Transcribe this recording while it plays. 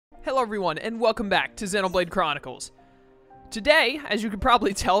Hello everyone, and welcome back to Xenoblade Chronicles. Today, as you can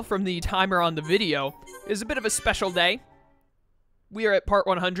probably tell from the timer on the video, is a bit of a special day. We are at part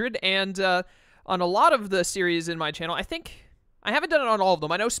 100, and on a lot of the series in my channel, I haven't done it on all of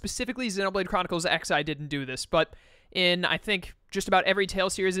them. I know specifically Xenoblade Chronicles X I didn't do this, but in, I think, just about every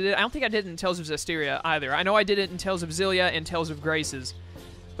Tales series I did. I don't think I did it in Tales of Zestiria either. I know I did it in Tales of Xillia and Tales of Graces.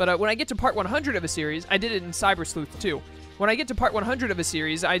 But when I get to part 100 of a series, I did it in Cyber Sleuth too. When I get to part 100 of a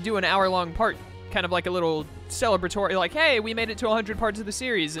series, I do an hour-long part, kind of like a little celebratory, like, hey, we made it to 100 parts of the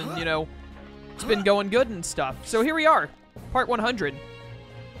series, and, you know, it's been going good and stuff. So here we are, part 100.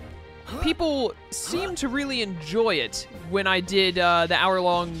 People seem to really enjoy it when I did the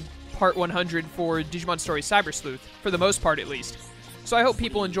hour-long part 100 for Digimon Story Cyber Sleuth, for the most part at least. So I hope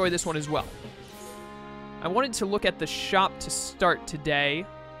people enjoy this one as well. I wanted to look at the shop to start today,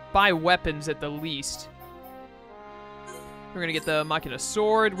 buy weapons at the least. We're going to get the Machina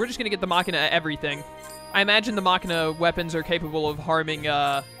sword. We're just going to get the Machina everything. I imagine the Machina weapons are capable of harming,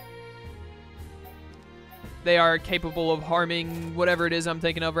 they are capable of harming whatever it is I'm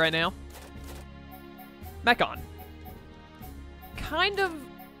thinking of right now. Mechon. Kind of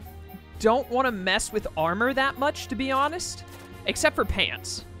don't want to mess with armor that much, to be honest. Except for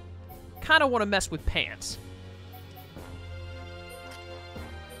pants. Kind of want to mess with pants.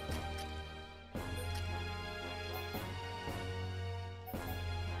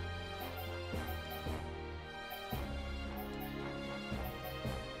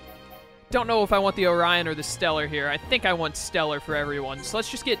 Don't know if I want the Orion or the Stellar here. I think I want Stellar for everyone. So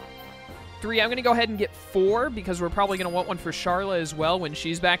let's just get 3. I'm going to go ahead and get 4 because we're probably going to want one for Charla as well when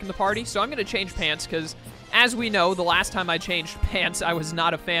she's back in the party. So I'm going to change pants because, as we know, the last time I changed pants, I was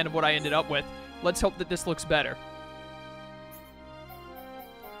not a fan of what I ended up with. Let's hope that this looks better.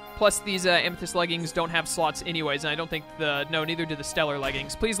 Plus, these Amethyst leggings don't have slots anyways, and I don't think no, neither do the Stellar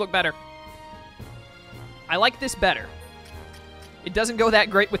leggings. Please look better. I like this better. It doesn't go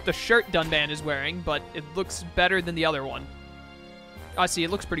that great with the shirt Dunban is wearing, but it looks better than the other one. I see, it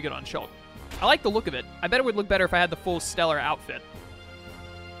looks pretty good on Shulk. I like the look of it. I bet it would look better if I had the full Stellar outfit.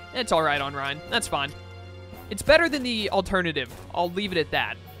 It's alright on Ryan. That's fine. It's better than the alternative. I'll leave it at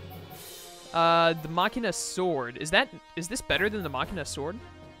that. The Machina sword. Is this better than the Machina sword?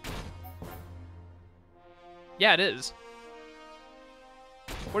 Yeah, it is.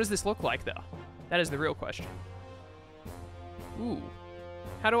 What does this look like, though? That is the real question. Ooh.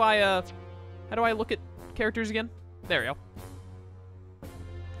 How do I look at characters again? There we go.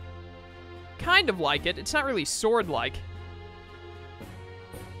 Kind of like it. It's not really sword-like.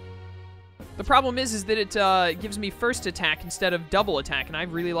 The problem is that it gives me first attack instead of double attack, and I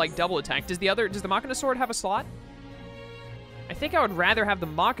really like double attack. Does the Machina sword have a slot? I think I would rather have the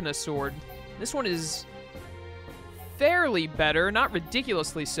Machina sword. This one is fairly better, not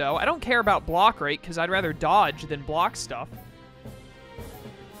ridiculously so. I don't care about block rate, because I'd rather dodge than block stuff.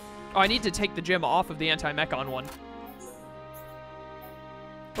 Oh, I need to take the gem off of the anti-Mechon one.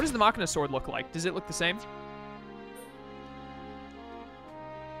 What does the Machina sword look like? Does it look the same?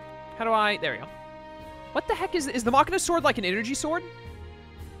 How do I... There we go. What the heck is the Machina sword like an energy sword?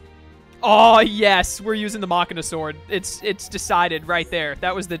 Oh, yes. We're using the Machina sword. It's decided right there.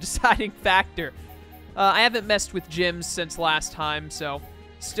 That was the deciding factor. I haven't messed with gems since last time, so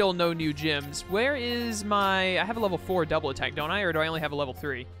still no new gems. Where is my... I have a level 4 double attack, don't I? Or do I only have a level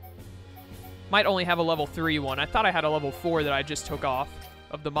 3? Might only have a level 3 one. I thought I had a level 4 that I just took off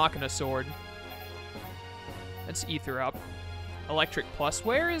of the Machina sword. Let's ether up. Electric plus.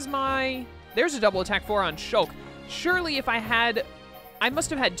 Where is my... There's a double attack 4 on Shulk. Surely if I had... I must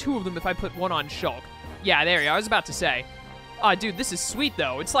have had 2 of them if I put 1 on Shulk. Yeah, there you go. I was about to say. Aw, dude, this is sweet,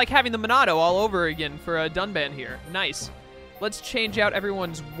 though. It's like having the Monado all over again for a Dunban here. Nice. Let's change out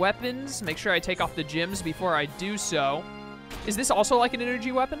everyone's weapons. Make sure I take off the gems before I do so. Is this also like an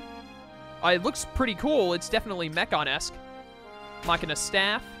energy weapon? It looks pretty cool. It's definitely Mechon-esque. Machina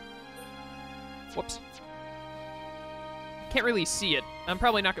staff. Whoops. Can't really see it. I'm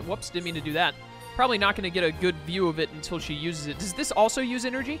probably not gonna... Whoops, didn't mean to do that. Probably not gonna get a good view of it until she uses it. Does this also use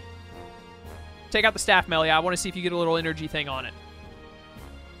energy? Take out the staff, Melia. I want to see if you get a little energy thing on it.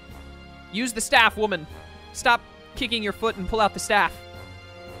 Use the staff, woman. Stop kicking your foot and pull out the staff.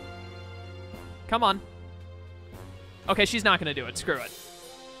 Come on. Okay, she's not gonna do it. Screw it.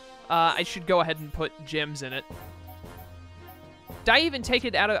 I should go ahead and put gems in it. Did I even take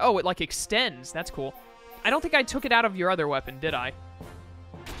it out of... Oh, it, like, extends. That's cool. I don't think I took it out of your other weapon, did I?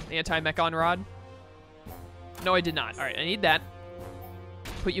 The anti-Mechon rod? No, I did not. All right, I need that.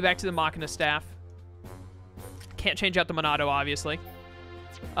 Put you back to the Machina staff. Can't change out the Monado, obviously.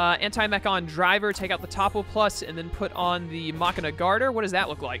 Anti-Mechon Driver, take out the Topple Plus, and then put on the Machina Garter. What does that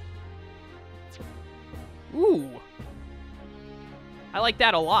look like? Ooh. I like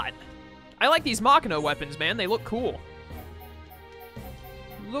that a lot. I like these Machina weapons, man. They look cool.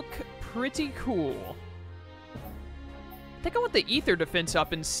 Look pretty cool. I think I want the Ether Defense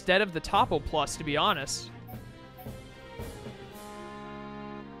up instead of the Topple Plus, to be honest.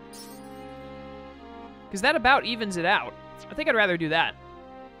 Because that about evens it out. I think I'd rather do that.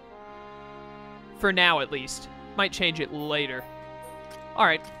 For now, at least. Might change it later.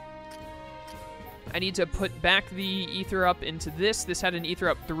 Alright. I need to put back the Ether up into this. This had an Ether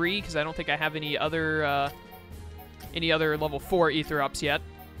up 3, because I don't think I have any other level 4 Ether ups yet.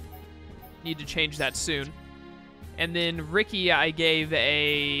 Need to change that soon. And then Ricky, I gave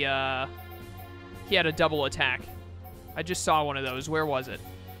a... he had a double attack. I just saw one of those. Where was it?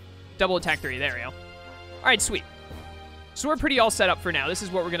 Double attack 3. There we go. Alright, sweet. So we're pretty all set up for now. This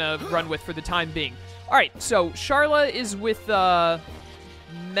is what we're going to run with for the time being. Alright, so Charla is with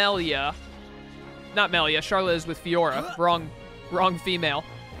Melia. Not Melia. Charla is with Fiora. Wrong female.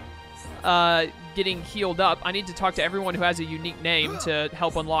 Getting healed up. I need to talk to everyone who has a unique name to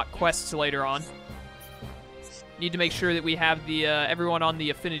help unlock quests later on. Need to make sure that we have the everyone on the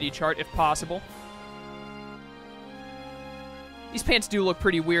affinity chart if possible. These pants do look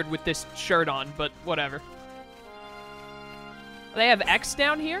pretty weird with this shirt on, but whatever. They have X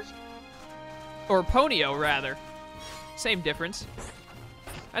down here? Or Ponyo, rather. Same difference.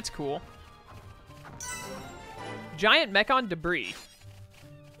 That's cool. Giant Mechon debris.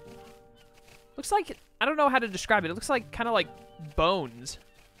 Looks like... I don't know how to describe it. It looks like kind of like bones.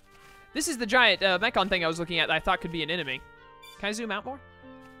 This is the giant Mechon thing I was looking at that I thought could be an enemy. Can I zoom out more?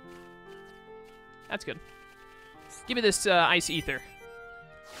 That's good. Give me this Ice Ether.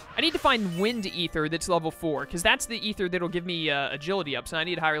 I need to find Wind Ether that's level 4, because that's the Ether that'll give me agility ups, and I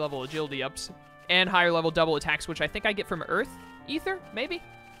need higher level agility ups and higher level double attacks, which I think I get from Earth Ether, maybe?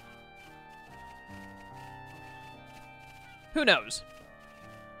 Who knows?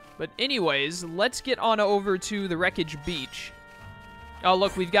 But anyways, let's get on over to the Wreckage Beach. Oh,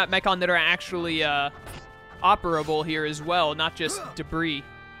 look, we've got Mechon that are actually operable here as well, not just debris.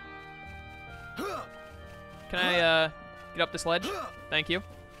 Can I get up this ledge? Thank you.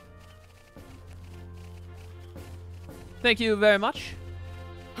 Thank you very much.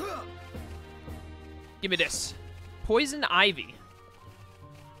 Give me this. Poison Ivy.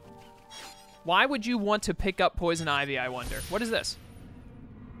 Why would you want to pick up Poison Ivy, I wonder? What is this?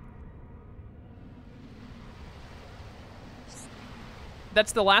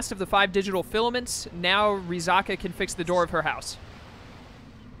 That's the last of the 5 digital filaments. Now Rizaka can fix the door of her house.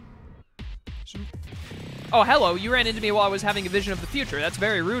 Oh, hello. You ran into me while I was having a vision of the future. That's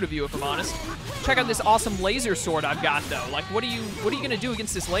very rude of you, if I'm honest. Check out this awesome laser sword I've got, though. Like, what are you gonna do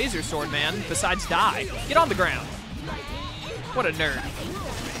against this laser sword, man? Besides die. Get on the ground. What a nerd.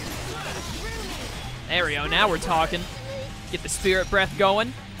 There we go. Now we're talking. Get the spirit breath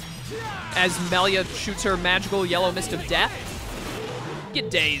going. As Melia shoots her magical yellow mist of death. Get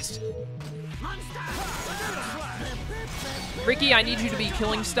dazed. Ricky, I need you to be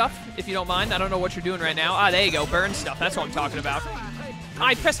killing stuff, if you don't mind. I don't know what you're doing right now. Ah, there you go. Burn stuff. That's what I'm talking about.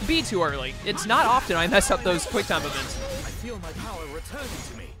 I pressed B too early. It's not often I mess up those quick time events. I feel my power returning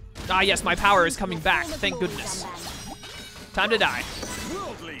to me. Ah, yes, my power is coming back. Thank goodness. Time to die.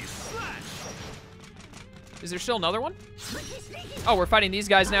 Is there still another one? Oh, we're fighting these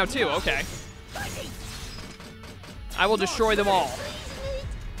guys now too. Okay. I will destroy them all.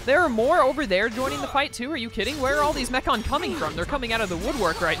 There are more over there joining the fight too? Are you kidding? Where are all these Mechon coming from? They're coming out of the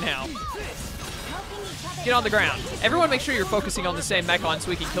woodwork right now. Get on the ground. Everyone make sure you're focusing on the same Mechon so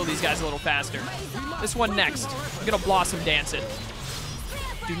we can kill these guys a little faster. This one next. I'm gonna Blossom Dance it.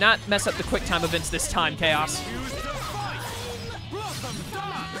 Do not mess up the quick time events this time, Chaos.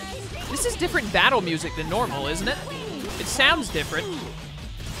 This is different battle music than normal, isn't it? It sounds different.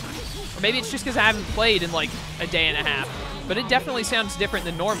 Or maybe it's just because I haven't played in like a day and a half. But it definitely sounds different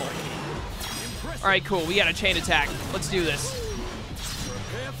than normal. Alright, cool. We got a chain attack. Let's do this.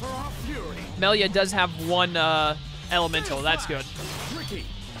 Melia does have one elemental. That's good.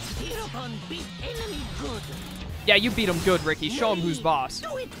 Yeah, you beat him good, Ricky. Show him who's boss.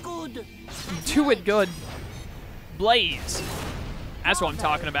 Do it good. Do it good. Blaze. That's what I'm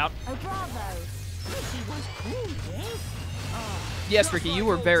talking about. Yes, Ricky, you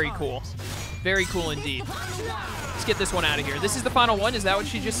were very cool. Very cool indeed. Let's get this one out of here. This is the final one. Is that what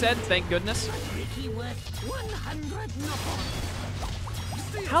she just said? Thank goodness.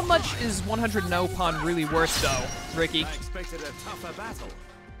 How much is 100 Nopon really worth, though, Ricky? I expected a tougher battle.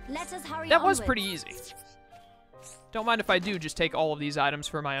 Let us hurry That was onwards. pretty easy. Don't mind if I do just take all of these items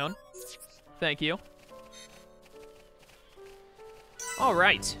for my own. Thank you. All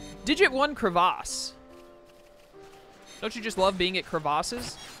right. Digit 1 crevasse. Don't you just love being at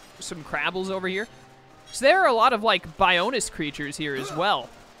crevasses? There's some crabbles over here. So there are a lot of, like, Bionis creatures here as well.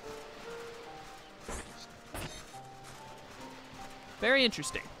 Very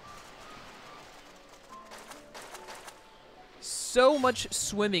interesting. So much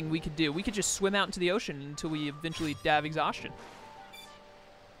swimming we could do. We could just swim out into the ocean until we eventually have exhaustion.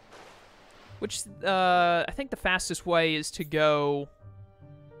 Which, I think the fastest way is to go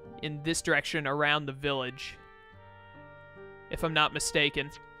in this direction around the village, if I'm not mistaken.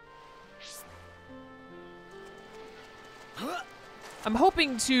 I'm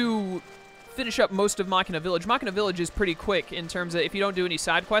hoping to finish up most of Machina Village. Machina Village is pretty quick in terms of if you don't do any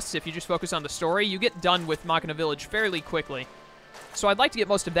side quests, if you just focus on the story, you get done with Machina Village fairly quickly. So I'd like to get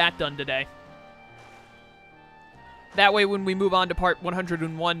most of that done today. That way when we move on to part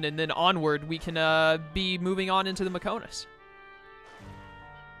 101 and then onward, we can be moving on into the Mechonis.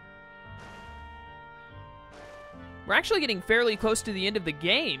 We're actually getting fairly close to the end of the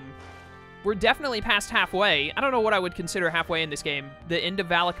game. We're definitely past halfway. I don't know what I would consider halfway in this game. The end of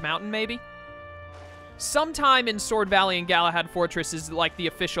Valak Mountain, maybe? Sometime in Sword Valley and Galahad Fortress is like the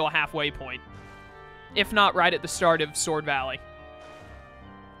official halfway point. If not right at the start of Sword Valley.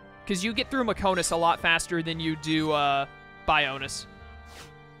 Because you get through Mechonis a lot faster than you do Bionis.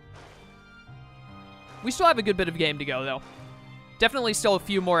 We still have a good bit of game to go, though. Definitely still a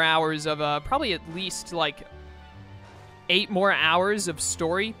few more hours of, probably at least, like, 8 more hours of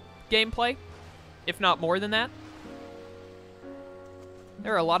story gameplay, if not more than that.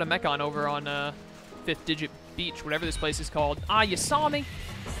 There are a lot of Mechon over on 5th Digit Beach, whatever this place is called. Ah, you saw me?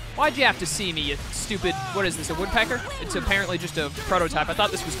 Why'd you have to see me, you stupid... What is this, a woodpecker? It's apparently just a prototype. I thought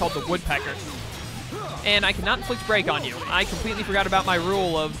this was called the woodpecker. And I cannot inflict break on you. I completely forgot about my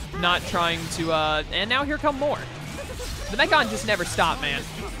rule of not trying to, and now here come more. The Mechon just never stop, man.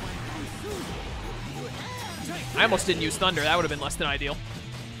 I almost didn't use Thunder. That would have been less than ideal.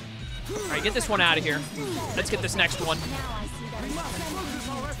 Alright, get this one out of here. Let's get this next one.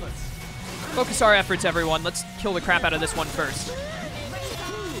 Focus our efforts, everyone. Let's kill the crap out of this one first.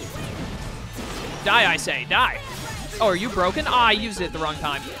 Die, I say. Die. Oh, are you broken? Ah, I used it at the wrong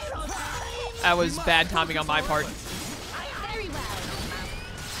time. That was bad timing on my part.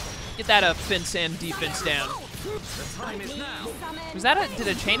 Get that offense and defense down. Was that did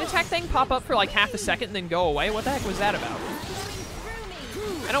a chain attack thing pop up for like half a second and then go away? What the heck was that about?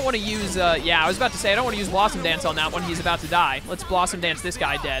 I don't want to use, yeah, I was about to say, I don't want to use Blossom Dance on that one. He's about to die. Let's Blossom Dance this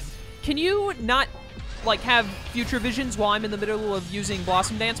guy dead. Can you not, like, have future visions while I'm in the middle of using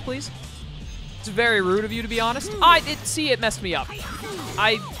Blossom Dance, please? It's very rude of you, to be honest. See, it messed me up.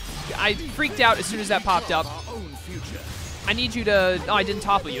 I freaked out as soon as that popped up. I need you to... Oh, I didn't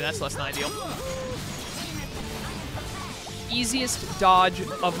topple you. That's less than ideal. Easiest dodge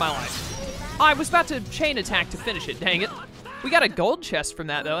of my life. I was about to chain attack to finish it. Dang it. We got a gold chest from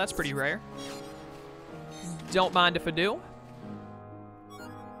that, though. That's pretty rare. Don't mind if I do.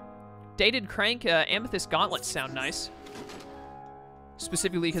 Dated Crank Amethyst Gauntlets sound nice.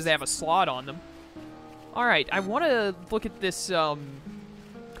 Specifically because they have a slot on them. Alright, I want to look at this, Oh,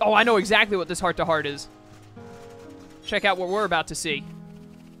 I know exactly what this heart-to-heart is. Check out what we're about to see.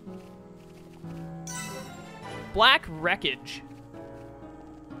 Black Wreckage.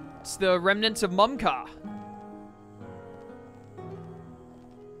 It's the remnants of Mumka.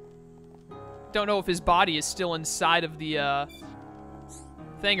 Don't know if his body is still inside of the,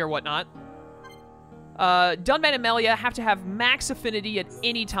 thing or whatnot. Dunban and Melia have to have max affinity at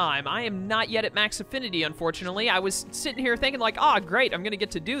any time. I am not yet at max affinity, unfortunately. I was sitting here thinking like, great, I'm gonna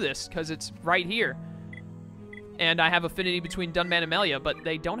get to do this, because it's right here. And I have affinity between Dunban and Melia, but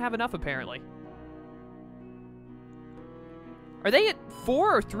they don't have enough, apparently. Are they at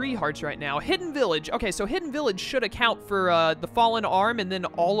 4 or 3 hearts right now? Hidden Village. Okay, so Hidden Village should account for the Fallen Arm and then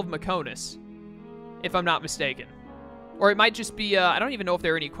all of Mechonis, if I'm not mistaken. Or it might just be, I don't even know if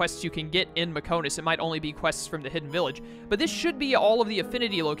there are any quests you can get in Mechonis. It might only be quests from the Hidden Village. But this should be all of the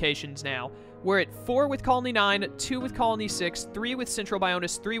affinity locations now. We're at 4 with Colony 9, 2 with Colony 6, 3 with Central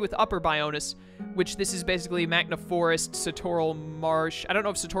Bionis, 3 with Upper Bionis, which this is basically Magna Forest, Satoral Marsh. I don't know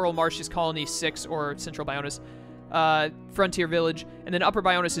if Satoral Marsh is Colony 6 or Central Bionis. Frontier Village. And then Upper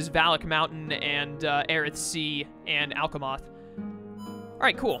Bionis is Valak Mountain and Aerith Sea and Alchemoth.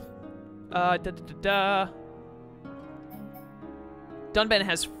 Alright, cool. Dunban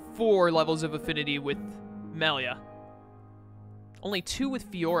has 4 levels of affinity with Melia. Only 2 with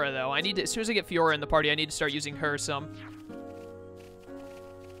Fiora, though. I need to, as soon as I get Fiora in the party, I need to start using her some.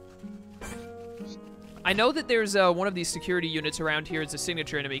 I know that there's one of these security units around here as a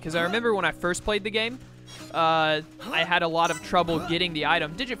signature enemy, because I remember when I first played the game, I had a lot of trouble getting the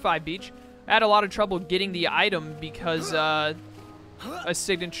item. Digit 5 Beach. I had a lot of trouble getting the item because a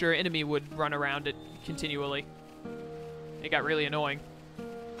signature enemy would run around it continually. It got really annoying.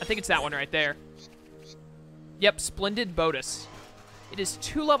 I think it's that one right there. Yep, Splendid Bodus. It is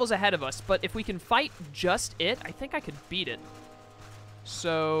 2 levels ahead of us, but if we can fight just it, I think I could beat it.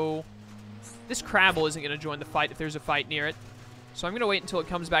 So, this Crabble isn't going to join the fight if there's a fight near it. So I'm going to wait until it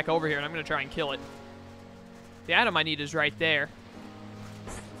comes back over here, and I'm going to try and kill it. The item I need is right there.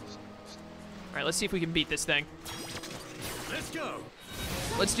 All right, let's see if we can beat this thing. Let's go.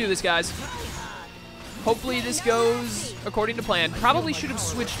 Let's do this, guys. Hopefully this goes according to plan. Probably should have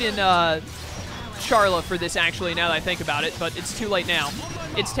switched in Charla for this, actually, now that I think about it, but it's too late now.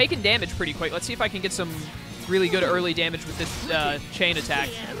 It's taken damage pretty quick. Let's see if I can get some really good early damage with this chain attack.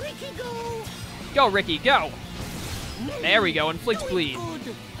 Go, Ricky, go! There we go, inflict bleed.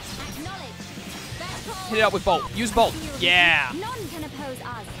 Hit it up with Bolt. Use Bolt. Yeah!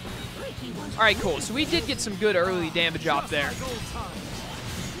 Alright, cool. So we did get some good early damage off there.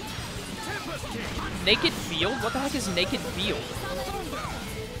 Naked Field? What the heck is Naked Field?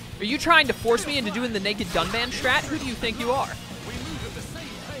 Are you trying to force me into doing the Naked Dunban strat? Who do you think you are?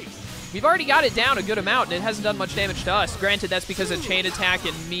 We've already got it down a good amount, and it hasn't done much damage to us. Granted, that's because of chain attack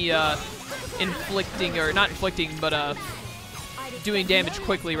and me inflicting, or not inflicting, but doing damage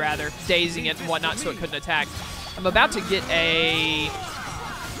quickly, rather. Dazing it and whatnot so it couldn't attack. I'm about to get a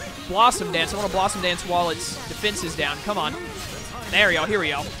Blossom Dance. I want to Blossom Dance while its defense is down. Come on. There we go. Here we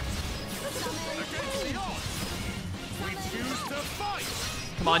go.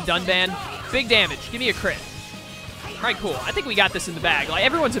 Come on, Dunban. Big damage. Give me a crit. All right, cool. I think we got this in the bag. Like,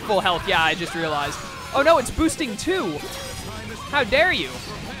 everyone's at full health. Yeah, I just realized. Oh, no, it's boosting too. How dare you?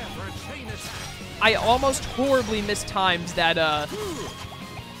 I almost horribly mistimed that,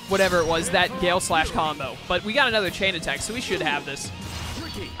 whatever it was, that Gale Slash combo. But we got another chain attack, so we should have this.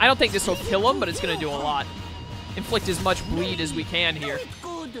 I don't think this will kill him, but it's going to do a lot. Inflict as much bleed as we can here.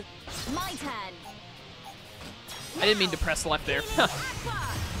 I didn't mean to press left there.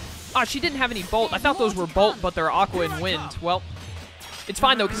 Ah, she didn't have any Bolt. I thought those were Bolt, but they're Aqua and Wind. Well, it's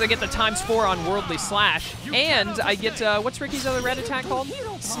fine, though, because I get the ×4 on Worldly Slash. And I get, what's Ricky's other red attack called?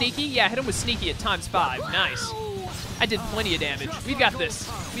 Sneaky? Yeah, hit him with Sneaky at ×5. Nice. I did plenty of damage. We've got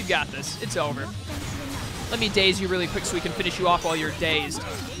this. We've got this. It's over. Let me daze you really quick so we can finish you off while you're dazed.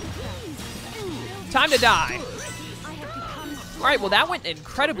 Time to die. All right, well, that went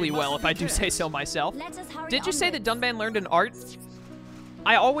incredibly well, if I do say so myself. Did you say that Dunban learned an art?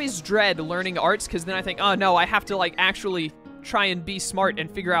 I always dread learning arts, because then I think, oh, no, I have to, like, actually try and be smart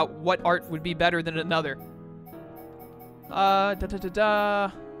and figure out what art would be better than another.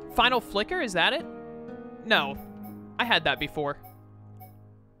 Final Flicker, is that it? No. I had that before.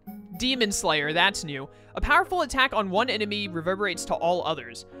 Demon Slayer, that's new. A powerful attack on one enemy reverberates to all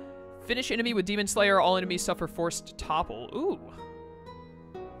others. Finish enemy with Demon Slayer, all enemies suffer forced topple. Ooh.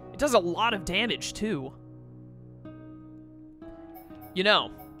 It does a lot of damage, too. You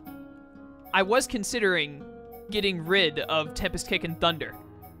know, I was considering getting rid of Tempest Kick and Thunder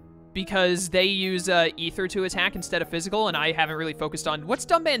because they use Ether to attack instead of physical, and I haven't really focused on... What's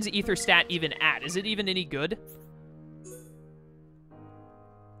Dunban's Ether stat even at? Is it even any good?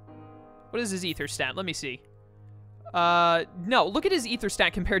 What is his Ether stat? Let me see. No, look at his Ether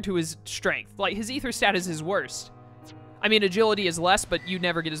stat compared to his strength. Like, his Ether stat is his worst. I mean, agility is less, but you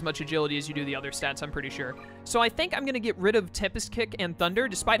never get as much agility as you do the other stats, I'm pretty sure. So I think I'm going to get rid of Tempest Kick and Thunder,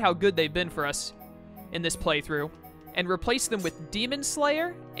 despite how good they've been for us in this playthrough, and replace them with Demon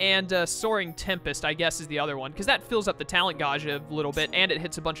Slayer and Soaring Tempest, I guess, is the other one, because that fills up the talent gauge a little bit, and it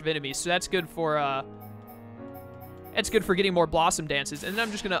hits a bunch of enemies, so that's good for, it's good for getting more Blossom Dances, and then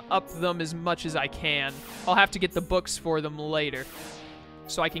I'm just going to up them as much as I can. I'll have to get the books for them later,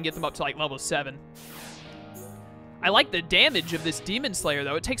 so I can get them up to, like, level 7. I like the damage of this Demon Slayer,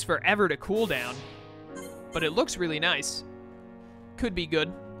 though. It takes forever to cool down, but it looks really nice. Could be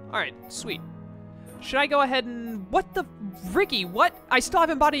good. All right, sweet. Should I go ahead and... What the... Ricky, what? I still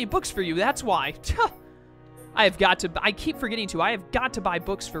haven't bought any books for you. That's why. I have got to... I keep forgetting to. I have got to buy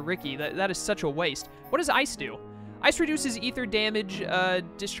books for Ricky. That is such a waste. What does Ice do? Ice reduces ether damage,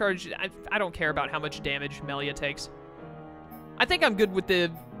 discharge... I don't care about how much damage Melia takes. I think I'm good with the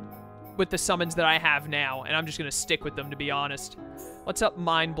summons that I have now, and I'm just going to stick with them, to be honest. Let's up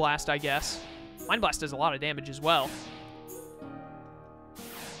Mind Blast, I guess. Mind Blast does a lot of damage as well.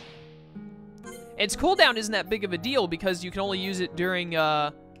 Its cooldown isn't that big of a deal because you can only use it during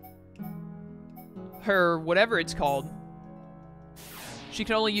her whatever it's called. She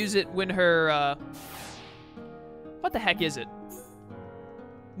can only use it when her What the heck is it?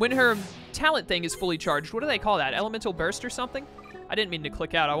 When her talent thing is fully charged, what do they call that? Elemental burst or something? I didn't mean to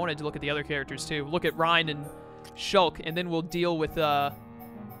click out. I wanted to look at the other characters too. Look at Rhine and Shulk, and then we'll deal with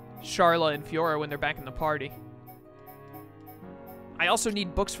Sharla and Fiora when they're back in the party. I also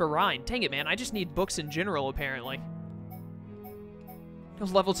need books for Rhine. Dang it, man. I just need books in general, apparently. It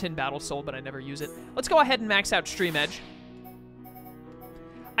was level 10 Battle Soul, but I never use it. Let's go ahead and max out Stream Edge.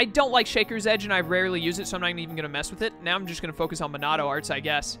 I don't like Shaker's Edge, and I rarely use it, so I'm not even going to mess with it. Now I'm just going to focus on Monado arts, I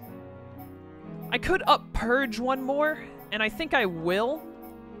guess. I could up Purge one more, and I think I will.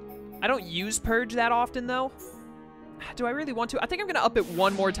 I don't use Purge that often, though. Do I really want to? I think I'm going to up it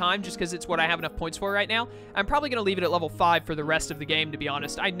one more time, just because it's what I have enough points for right now. I'm probably going to leave it at level 5 for the rest of the game, to be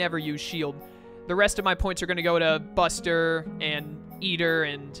honest. I never use Shield. The rest of my points are going to go to Buster and Eater,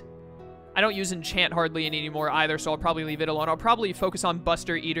 and I don't use Enchant hardly anymore either, so I'll probably leave it alone. I'll probably focus on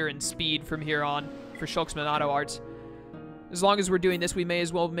Buster, Eater, and Speed from here on for Shulk's Monado arts. As long as we're doing this, we may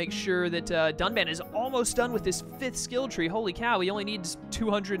as well make sure that Dunban is almost done with this 5th skill tree. Holy cow, he only needs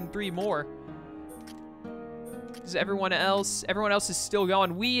 203 more. Is everyone else is still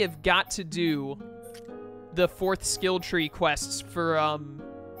going. We have got to do the 4th skill tree quests for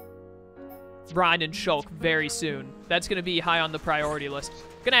Rhine and Shulk very soon. That's going to be high on the priority list.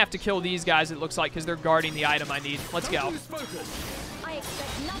 Gonna have to kill these guys, it looks like, because they're guarding the item I need. Let's go.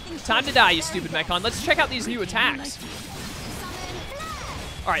 Time to die, you stupid Mechon. Let's check out these new attacks.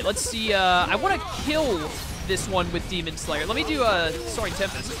 Alright, let's see. I want to kill this one with Demon Slayer. Let me do a Soaring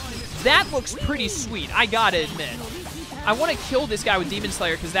Tempest. That looks pretty sweet, I gotta admit. I want to kill this guy with Demon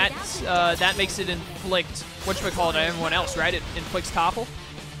Slayer, because that makes it inflict, whatchamacallit, on everyone else, right? It inflicts topple.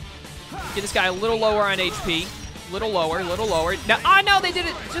 Get this guy a little lower on HP. Little lower, little lower. Now, no, they did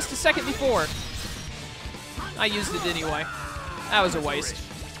it just a second before. I used it anyway. That was a waste.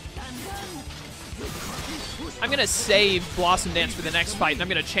 I'm going to save Blossom Dance for the next fight, and I'm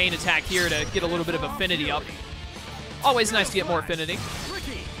going to chain attack here to get a little bit of affinity up. Always nice to get more affinity.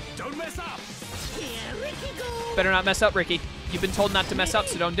 Ricky, don't mess up. Better not mess up, Ricky. You've been told not to mess up,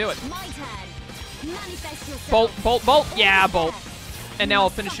 so don't do it. Bolt, bolt, bolt. Yeah, bolt. And now I'll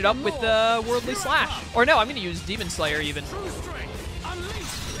finish it up with the Worldly Slash. Or no, I'm going to use Demon Slayer even.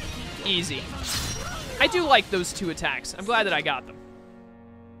 Easy. I do like those 2 attacks. I'm glad that I got them.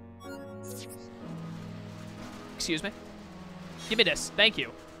 Excuse me. Give me this. Thank you.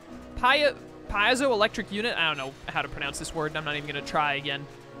 Piezoelectric unit. I don't know how to pronounce this word. I'm not even going to try again.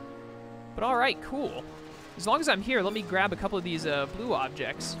 But all right, cool. As long as I'm here, let me grab a couple of these blue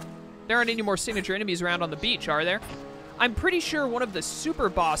objects. There aren't any more signature enemies around on the beach, are there? I'm pretty sure one of the super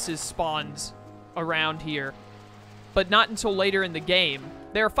bosses spawns around here, but not until later in the game.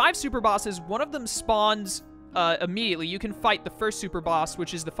 There are 5 super bosses. One of them spawns immediately. You can fight the first super boss,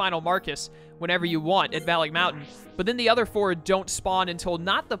 which is the final Marcus, whenever you want at Valak Mountain. But then the other 4 don't spawn until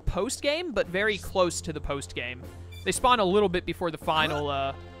not the post-game, but very close to the post-game. They spawn a little bit before the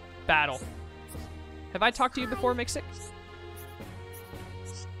final battle. Have I talked to you before, Mixik?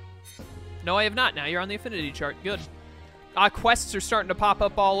 No, I have not. Now you're on the affinity chart. Good. Quests are starting to pop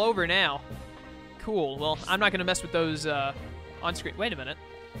up all over now. Cool. Well, I'm not going to mess with those on screen. Wait a minute.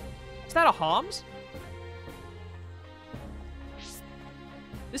 Is that a Homs?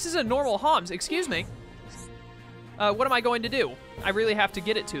 This is a normal Homs. Excuse me. What am I going to do? I really have to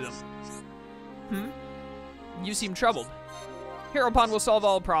get it to them. You seem troubled. Heropon will solve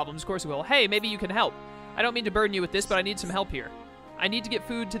all problems. Of course it will. Hey, maybe you can help. I don't mean to burden you with this, but I need some help here. I need to get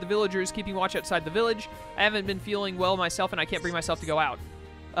food to the villagers keeping watch outside the village. I haven't been feeling well myself, and I can't bring myself to go out.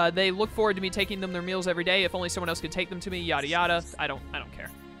 They look forward to me taking them their meals every day. If only someone else could take them to me, yada yada. I don't care.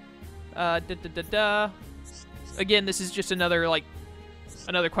 Again, this is just another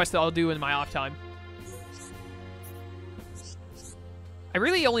quest that I'll do in my off time. I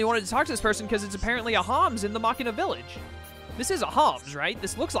really only wanted to talk to this person because it's apparently a Homs in the Machina village. This is a Homs, right?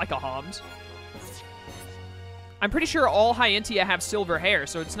 This looks like a Homs. I'm pretty sure all Hyentia have silver hair,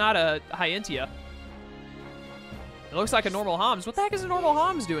 so it's not a Hyentia. It looks like a normal Homs. What the heck is a normal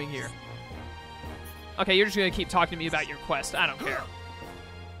Homs doing here? Okay, you're just going to keep talking to me about your quest. I don't care.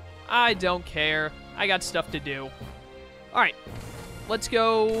 I don't care. I got stuff to do. All right. Let's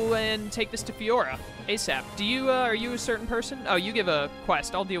go and take this to Fiora ASAP. Are you a certain person? Oh, you give a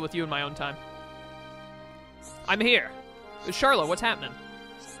quest. I'll deal with you in my own time. I'm here. Charlotte, what's happening?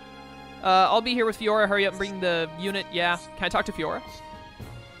 I'll be here with Fiora. Hurry up and bring the unit. Yeah. Can I talk to Fiora?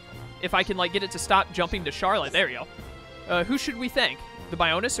 If I can, like, get it to stop jumping to Charlotte. There you go. Who should we thank? The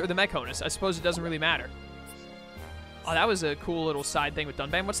Mechonis or the Mechonis? I suppose it doesn't really matter. Oh, that was a cool little side thing with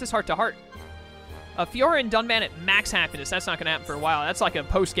Dunban. What's this heart-to-heart? Fiora and Dunban at max happiness. That's not going to happen for a while. That's like a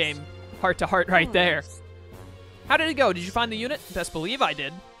post-game heart-to-heart right there. How did it go? Did you find the unit? Best believe I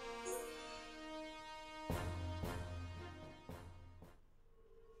did.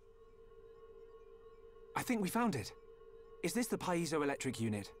 I think we found it. Is this the piezoelectric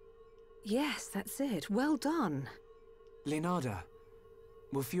unit? Yes, that's it. Well done. Leonardo,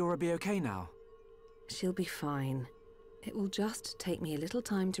 will Fiora be okay now? She'll be fine. It will just take me a little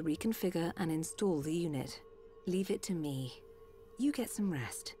time to reconfigure and install the unit. Leave it to me. You get some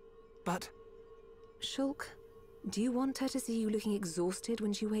rest. But... Shulk, do you want her to see you looking exhausted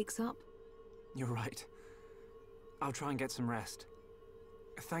when she wakes up? You're right. I'll try and get some rest.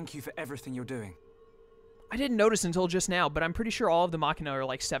 Thank you for everything you're doing. I didn't notice until just now, but I'm pretty sure all of the Machina are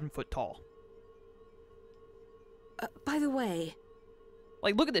like 7 foot tall. By the way...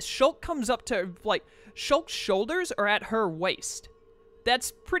 Like, look at this. Shulk comes up to, like, Shulk's shoulders are at her waist.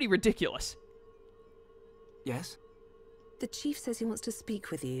 That's pretty ridiculous. Yes? The chief says he wants to speak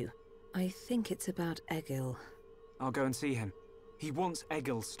with you. I think it's about Egil. I'll go and see him. He wants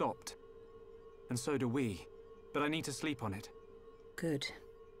Egil stopped. And so do we. But I need to sleep on it. Good.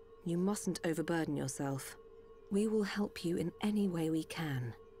 You mustn't overburden yourself. We will help you in any way we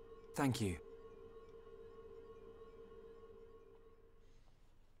can. Thank you.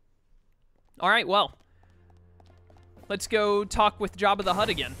 Alright, well. Let's go talk with Jabba the Hutt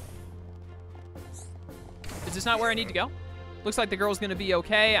again. Is this not where I need to go? Looks like the girl's gonna be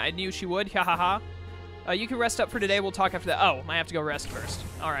okay. I knew she would. Ha ha ha. You can rest up for today. We'll talk after that. Oh, I have to go rest first.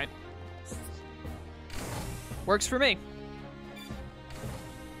 Alright. Works for me.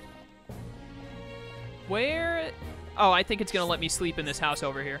 Where? Oh, I think it's gonna let me sleep in this house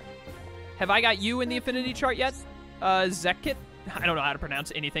over here. Have I got you in the affinity chart yet? Zekit? I don't know how to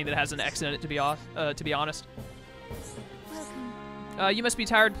pronounce anything that has an X in it, to be honest. You must be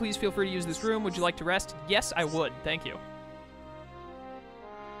tired. Please feel free to use this room. Would you like to rest? Yes, I would. Thank you.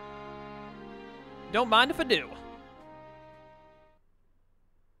 Don't mind if I do.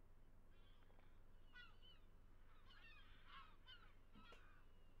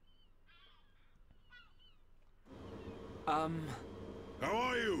 How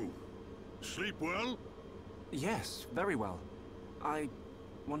are you? Sleep well? Yes, very well. I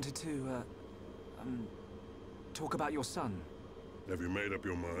wanted to, talk about your son. Have you made up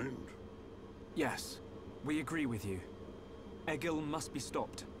your mind? Yes, we agree with you. Egil must be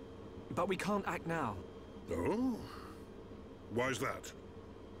stopped. But we can't act now. Oh? Why's that?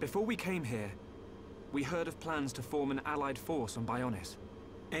 Before we came here, we heard of plans to form an allied force on Bionis.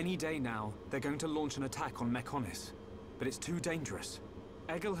 Any day now, they're going to launch an attack on Mechonis. But it's too dangerous.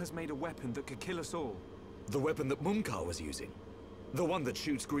 Egil has made a weapon that could kill us all. The weapon that Mumkar was using? The one that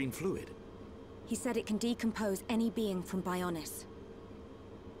shoots green fluid? He said it can decompose any being from Bionis.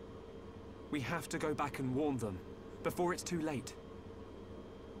 We have to go back and warn them, before it's too late.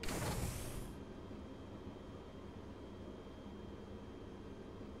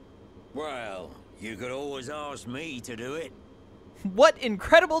 Well, you could always ask me to do it. What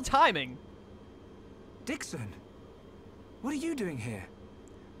incredible timing! Dixon! What are you doing here?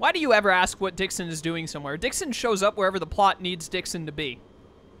 Why do you ever ask what Dixon is doing somewhere? Dixon shows up wherever the plot needs Dixon to be.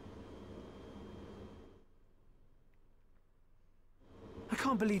 I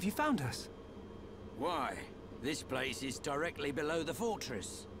can't believe you found us. Why? This place is directly below the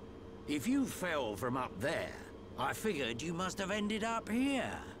fortress. If you fell from up there, I figured you must have ended up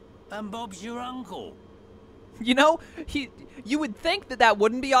here. And Bob's your uncle. You know, you would think that that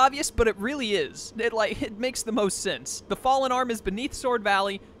wouldn't be obvious, but it really is. It makes the most sense. The fallen arm is beneath Sword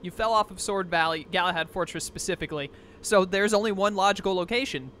Valley. You fell off of Sword Valley, Galahad Fortress specifically. So there's only one logical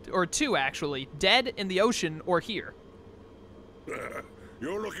location, or two actually, dead in the ocean or here.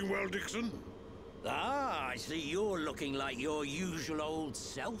 You're looking well, Dixon. Ah, I see you're looking like your usual old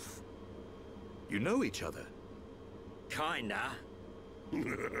self. You know each other? Kinda.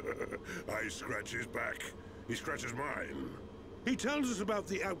 I scratch his back. He scratches mine. He tells us about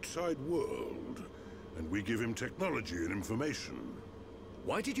the outside world, and we give him technology and information.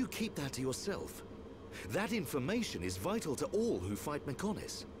 Why did you keep that to yourself? That information is vital to all who fight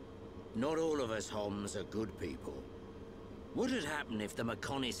Mechonis. Not all of us Homs are good people. What would happen if the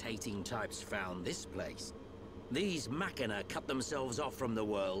Mechonis-hating types found this place? These Machina cut themselves off from the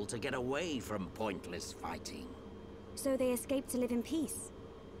world to get away from pointless fighting. So they escaped to live in peace.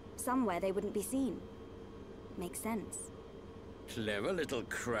 Somewhere they wouldn't be seen. Makes sense. Clever little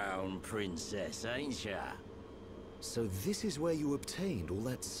crown princess, ain't ya? So this is where you obtained all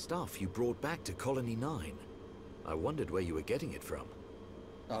that stuff you brought back to Colony 9. I wondered where you were getting it from.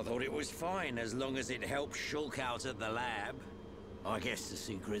 I thought it was fine as long as it helped Shulk out at the lab. I guess the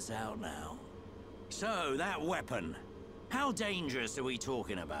secret's out now. So, that weapon. How dangerous are we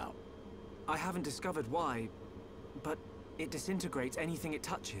talking about? I haven't discovered why, but it disintegrates anything it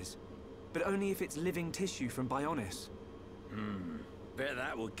touches. But only if it's living tissue from Bionis. Bet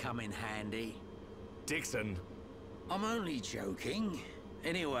that would come in handy. Dixon! I'm only joking.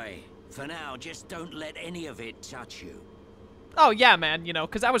 Anyway, for now, just don't let any of it touch you. Oh, yeah, man, you know,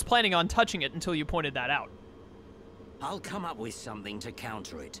 because I was planning on touching it until you pointed that out. I'll come up with something to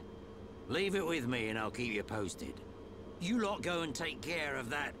counter it. Leave it with me and I'll keep you posted. You lot go and take care of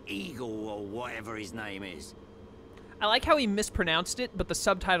that eagle or whatever his name is. I like how he mispronounced it, but the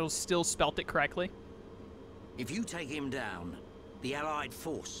subtitles still spelt it correctly. If you take him down, the Allied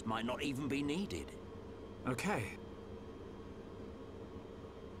force might not even be needed. Okay.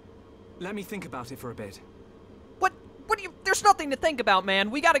 Let me think about it for a bit. What do you... There's nothing to think about,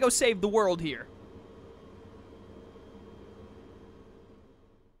 man. We gotta go save the world here.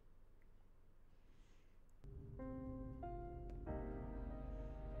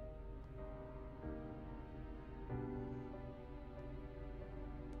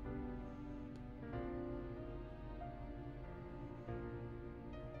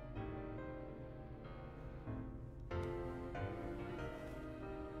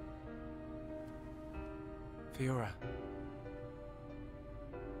 Fiora.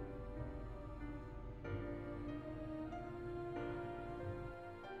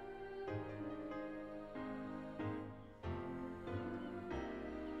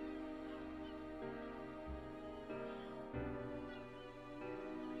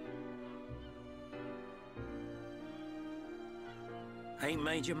 Ain't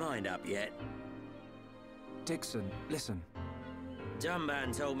made your mind up yet? Dixon, listen.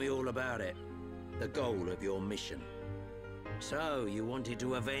 Dunban told me all about it. The goal of your mission. So, you wanted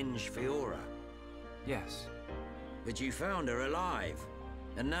to avenge Fiora? Yes. But you found her alive,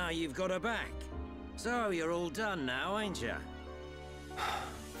 and now you've got her back. So, you're all done now, ain't ya?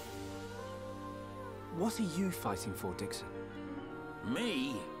 What are you fighting for, Dixon?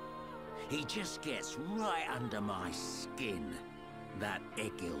 Me? He just gets right under my skin. That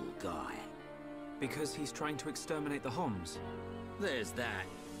Egil guy. Because he's trying to exterminate the Homs? There's that.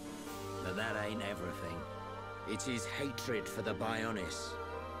 But that ain't everything. It's his hatred for the Bionis.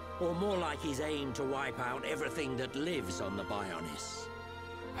 Or more like his aim to wipe out everything that lives on the Bionis.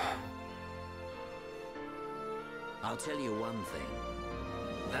 I'll tell you one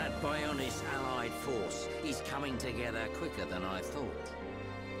thing. That Bionis allied force is coming together quicker than I thought.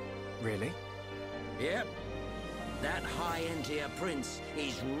 Really? Yep. That high-end-tier prince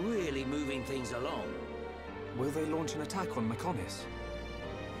is really moving things along. Will they launch an attack on Mechonis?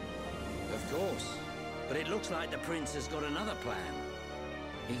 Of course. But it looks like the prince has got another plan.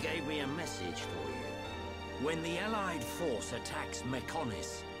 He gave me a message for you. When the allied force attacks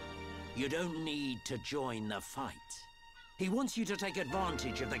Mechonis, you don't need to join the fight. He wants you to take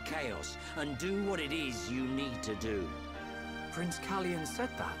advantage of the chaos and do what it is you need to do. Prince Callian said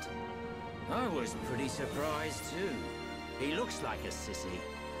that? I was pretty surprised too. He looks like a sissy,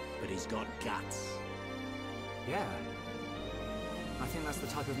 but he's got guts. Yeah. I think that's the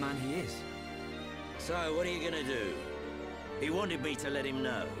type of man he is. So, what are you gonna do? He wanted me to let him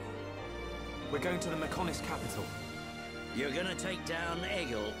know. We're going to the Mechonis capital. You're gonna take down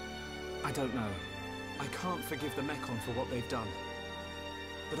Egil? I don't know. I can't forgive the Mechon for what they've done.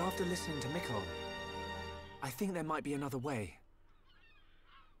 But after listening to Mikon, I think there might be another way.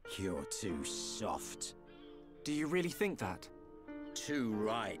 You're too soft. Do you really think that? Too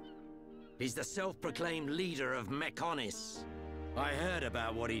right. He's the self-proclaimed leader of Mechonis. I heard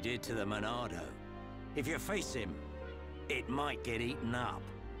about what he did to the Monado. If you face him, it might get eaten up.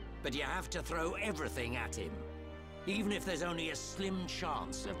 But you have to throw everything at him. Even if there's only a slim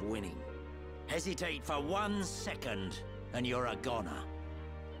chance of winning. Hesitate for 1 second, and you're a goner.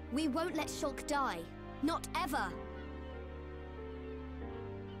 We won't let Shulk die. Not ever.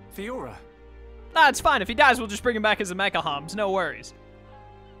 Fiora, Nah, it's fine. If he dies, we'll just bring him back as a Mecha-Homs. No worries.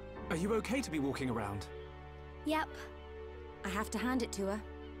 are you okay to be walking around? Yep. I have to hand it to her.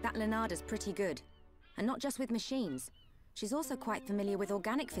 That Lenada's pretty good. And not just with machines. She's also quite familiar with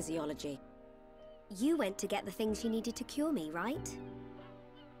organic physiology. You went to get the things you needed to cure me, right?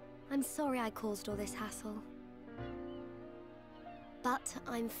 I'm sorry I caused all this hassle. But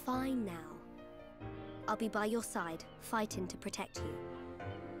I'm fine now. I'll be by your side, fighting to protect you.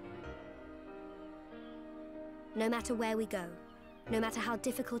 No matter where we go, no matter how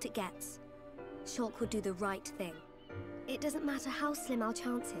difficult it gets, Shulk will do the right thing. It doesn't matter how slim our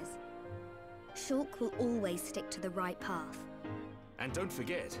chances. Shulk will always stick to the right path. And don't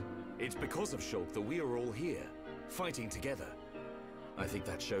forget, it's because of Shulk that we are all here, fighting together. I think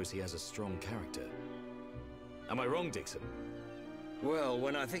that shows he has a strong character. Am I wrong, Dixon? Well,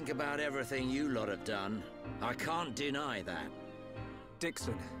 when I think about everything you lot have done, I can't deny that.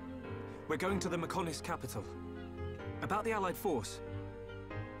 Dixon, we're going to the Mechonis capital. About the Allied force.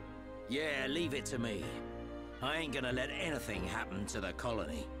 Yeah, leave it to me. I ain't gonna let anything happen to the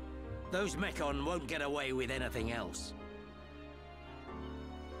colony. Those Mechon won't get away with anything else.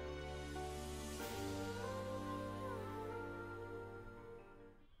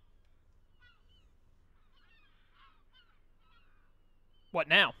 What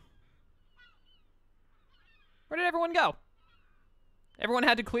now? Where did everyone go? Everyone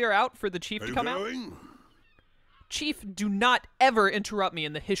had to clear out for the chief to come out? Chief, do not ever interrupt me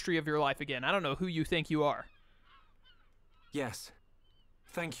in the history of your life again. I don't know who you think you are. Yes.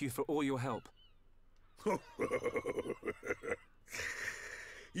 Thank you for all your help.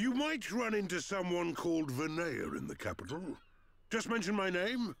 You might run into someone called Vinaya in the capital. Just mention my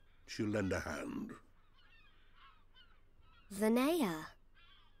name, she'll lend a hand. Vinaya?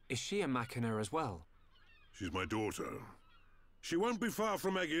 Is she a Machina as well? She's my daughter. She won't be far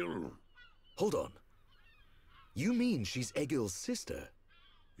from Egil. Hold on. You mean she's Egil's sister?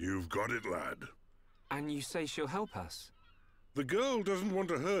 You've got it, lad. And you say she'll help us? The girl doesn't want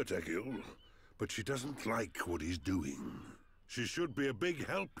to hurt Egil, but she doesn't like what he's doing. She should be a big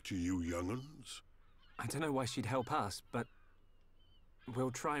help to you young'uns. I don't know why she'd help us, but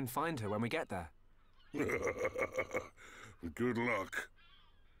we'll try and find her when we get there. Good luck.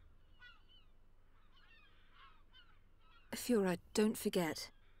 Führer, don't forget.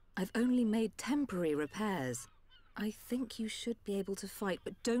 I've only made temporary repairs. I think you should be able to fight,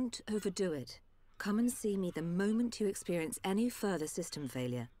 but don't overdo it. Come and see me the moment you experience any further system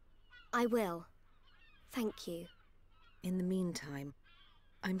failure. I will. Thank you. In the meantime,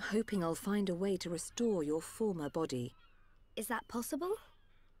 I'm hoping I'll find a way to restore your former body. Is that possible?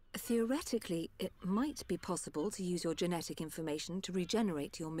 Theoretically, it might be possible to use your genetic information to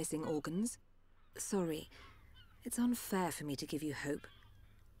regenerate your missing organs. Sorry, it's unfair for me to give you hope.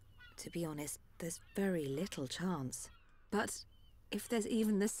 To be honest, there's very little chance. But if there's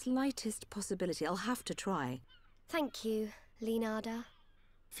even the slightest possibility, I'll have to try. Thank you, Leonarda.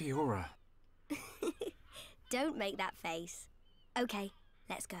 Fiora. Don't make that face. Okay,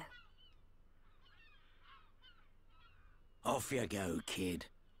 let's go. Off you go, kid.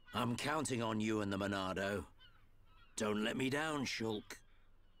 I'm counting on you and the Monado. Don't let me down, Shulk.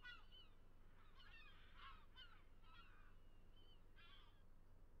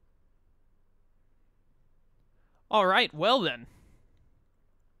 All right, well then.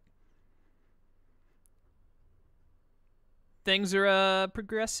 Things are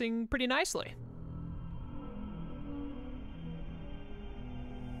progressing pretty nicely.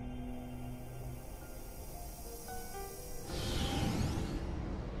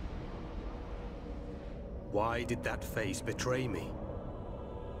 Why did that face betray me?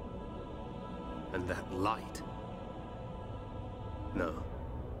 And that light? No,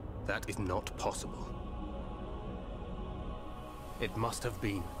 that is not possible. It must have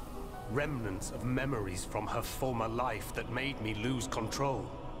been remnants of memories from her former life that made me lose control.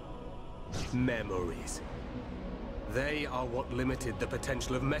 Memories. They are what limited the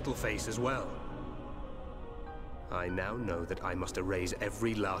potential of Metalface as well. I now know that I must erase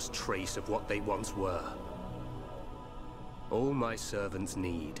every last trace of what they once were. All my servants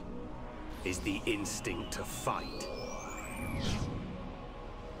need is the instinct to fight.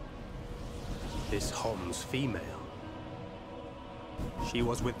 This Homs female. She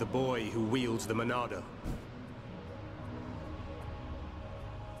was with the boy who wields the Monado.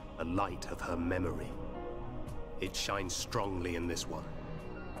 A light of her memory. It shines strongly in this one.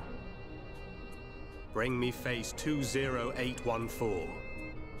 Bring me face 20814.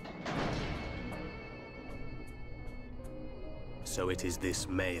 So it is this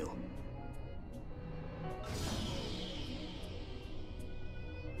male.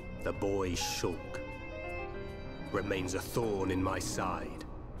 The boy Shulk remains a thorn in my side.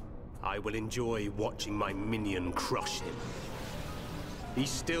 I will enjoy watching my minion crush him. He's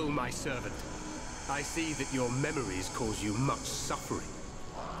still my servant. I see that your memories cause you much suffering.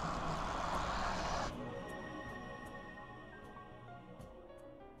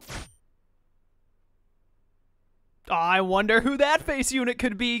 I wonder who that face unit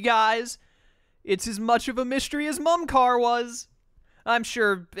could be, guys. It's as much of a mystery as Mumcar was. I'm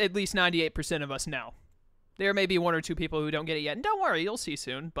sure at least 98% of us know. There may be one or two people who don't get it yet, and don't worry, you'll see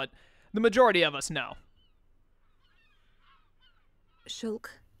soon, but the majority of us know. Shulk,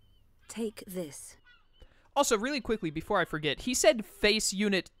 take this. Also, really quickly, before I forget, he said face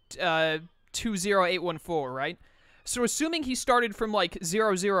unit 20814, right? So assuming he started from, like,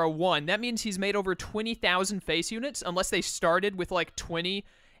 001, that means he's made over 20,000 face units, unless they started with, like, 20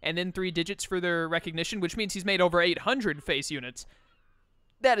 and then 3 digits for their recognition, which means he's made over 800 face units.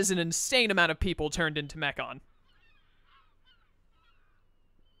 That is an insane amount of people turned into Mechon.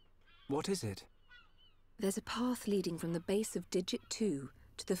 What is it? There's a path leading from the base of Digit 2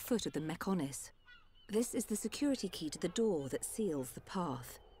 to the foot of the Mechonis. This is the security key to the door that seals the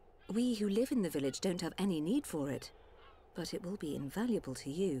path. We who live in the village don't have any need for it, but it will be invaluable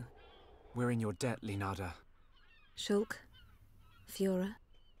to you. We're in your debt, Linada. Shulk, Fiora,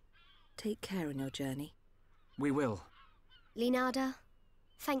 take care on your journey. We will. Linada,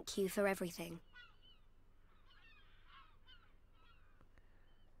 thank you for everything.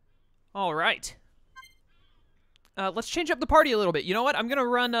 All right. Let's change up the party a little bit. You know what? I'm going to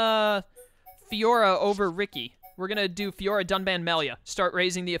run Fiora over Ricky. We're going to do Fiora, Dunban, Melia. Start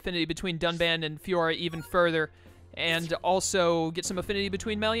raising the affinity between Dunban and Fiora even further. And also get some affinity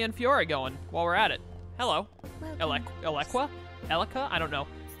between Melia and Fiora going while we're at it. Hello. Elequa? Elika? I don't know.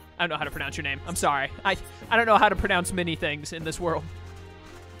 I don't know how to pronounce your name. I'm sorry. I don't know how to pronounce many things in this world.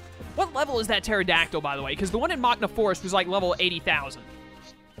 What level is that pterodactyl, by the way? Because the one in Machna Forest was like level 80,000.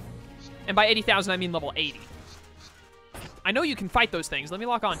 And by 80,000, I mean level 80. I know you can fight those things. Let me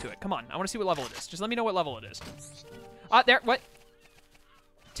lock onto it. Come on. I want to see what level it is. Just let me know what level it is. There. What?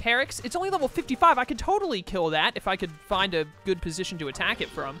 Teryx? It's only level 55. I could totally kill that if I could find a good position to attack it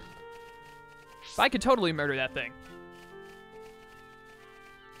from. But I could totally murder that thing.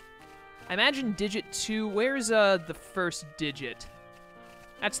 I imagine digit 2. Where's the first digit?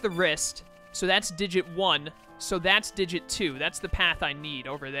 That's the wrist. So that's digit 1. So that's digit 2. That's the path I need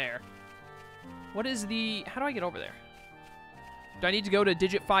over there. What is the... How do I get over there? Do I need to go to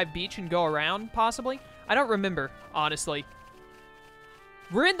digit 5 beach and go around, possibly? I don't remember, honestly.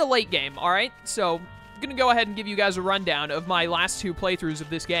 We're in the late game, alright? So, I'm gonna go ahead and give you guys a rundown of my last 2 playthroughs of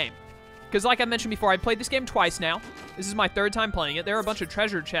this game. Because like I mentioned before, I played this game twice now. This is my 3rd time playing it. There are a bunch of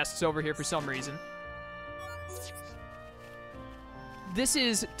treasure chests over here for some reason. This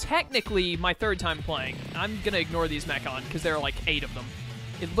is technically my 3rd time playing. I'm gonna ignore these Mechon, because there are like 8 of them.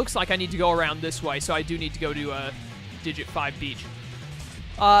 It looks like I need to go around this way, so I do need to go to digit 5 beach.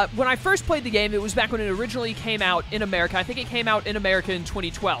 When I first played the game, it was back when it originally came out in America. I think it came out in America in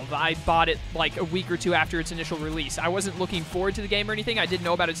 2012. I bought it like a week or 2 after its initial release. I wasn't looking forward to the game or anything. I didn't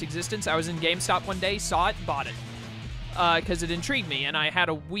know about its existence. I was in GameStop one day, saw it, bought it. Because it intrigued me, and I had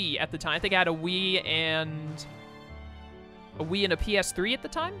a Wii at the time. I think I had a Wii and a PS3 at the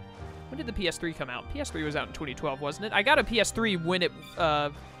time? When did the PS3 come out? PS3 was out in 2012, wasn't it? I got a PS3 when it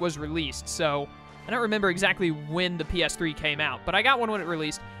was released, so I don't remember exactly when the PS3 came out, but I got one when it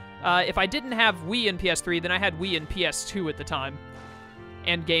released. If I didn't have Wii and PS3, then I had Wii and PS2 at the time,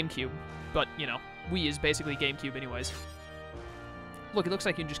 and GameCube. But, you know, Wii is basically GameCube anyways. Look, it looks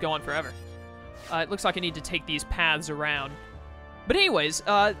like you can just go on forever. It looks like I need to take these paths around. But anyways,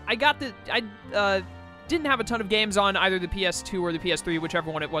 I didn't have a ton of games on either the PS2 or the PS3,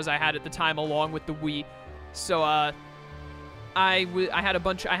 whichever one it was I had at the time, along with the Wii. So, I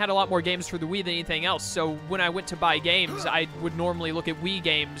had a lot more games for the Wii than anything else. So when I went to buy games, I would normally look at Wii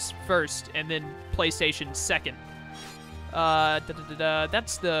games first and then PlayStation second.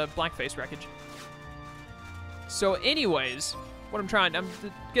 That's the Blackface wreckage. So anyways, I'm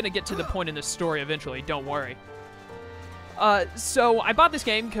gonna get to the point in the story eventually, don't worry. So I bought this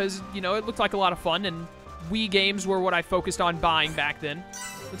game because, you know, it looked like a lot of fun, and Wii games were what I focused on buying back then.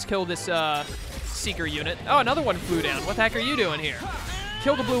 Let's kill this, Seeker unit. Oh, another one flew down. What the heck are you doing here?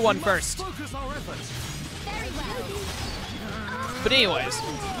 Kill the blue one first. But anyways.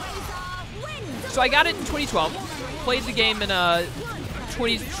 So I got it in 2012. Played the game in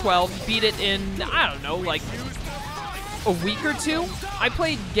 2012. Beat it in, I don't know, like a week or 2. I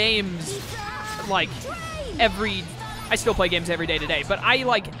played games like I still play games every day today, but I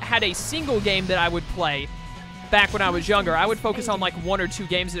like had a single game that I would play back when I was younger. I would focus on like 1 or 2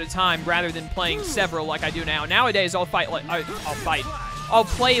 games at a time rather than playing several like I do now. Nowadays, I'll play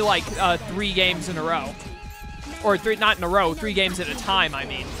like 3 games in a row. Or 3, not in a row, 3 games at a time, I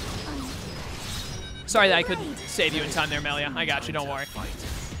mean. Sorry that I couldn't save you in time there, Melia. I got you, don't worry.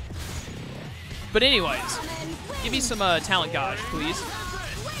 But anyways, give me some talent gauge, please.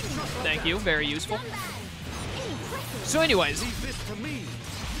 Thank you, very useful. So anyways,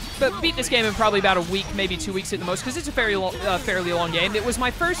 but beat this game in probably about a week, maybe 2 weeks at the most, because it's a fairly long game. It was my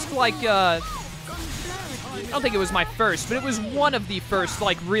first, like, I don't think it was my first, but it was one of the first,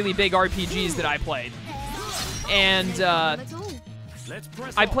 like, really big RPGs that I played. And,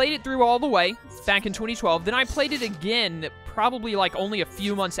 I played it through all the way back in 2012. Then I played it again probably, like, only a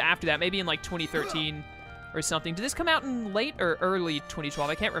few months after that, maybe in, like, 2013 or something. Did this come out in late or early 2012?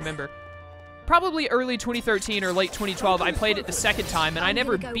 I can't remember. probably early 2013 or late 2012, I played it the second time, and I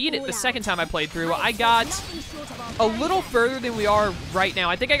never beat it the second time I played through. I got a little further than we are right now.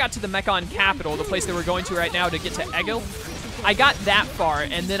 I think I got to the Mechon capital, the place that we're going to right now to get to Egil. I got that far,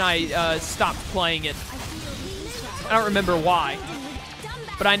 and then I stopped playing it. I don't remember why,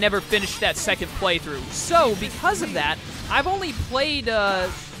 but I never finished that second playthrough. So, because of that, I've only played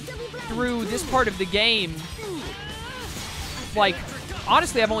through this part of the game, like,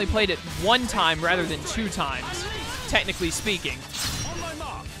 honestly, I've only played it one time rather than 2 times, technically speaking.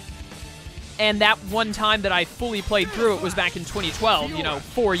 And that one time that I fully played through it was back in 2012, you know,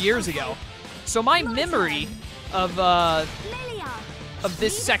 4 years ago. So my memory of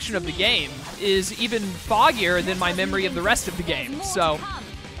this section of the game is even foggier than my memory of the rest of the game. So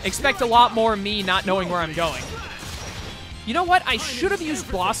expect a lot more me not knowing where I'm going. You know what? I should have used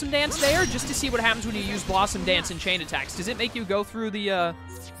Blossom Dance there just to see what happens when you use Blossom Dance and chain attacks. Does it make you go through the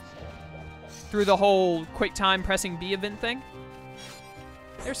whole quick time pressing B event thing?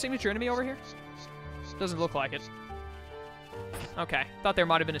 There's a signature enemy over here? Doesn't look like it. Okay, thought there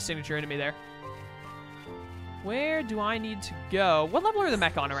might have been a signature enemy there. Where do I need to go? What level are the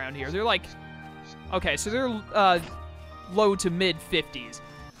Mechon around here? They're like... Okay, so they're low to mid 50s.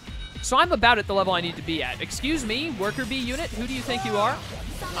 So I'm about at the level I need to be at. Excuse me, Worker Bee unit, who do you think you are?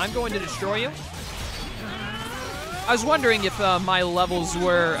 I'm going to destroy you. I was wondering if my levels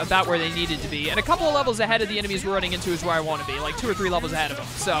were about where they needed to be. And a couple of levels ahead of the enemies we're running into is where I want to be. Like 2 or 3 levels ahead of them.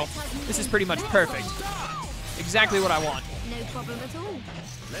 So this is pretty much perfect. Exactly what I want. No problem at all.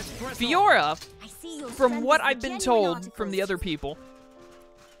 Fiora, from what I've been told from the other people,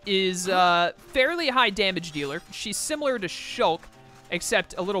 is fairly high damage dealer. She's similar to Shulk,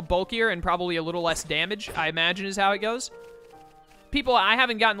 except a little bulkier and probably a little less damage, I imagine is how it goes. People, I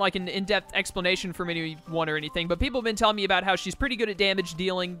haven't gotten like an in-depth explanation from anyone or anything, but people have been telling me about how she's pretty good at damage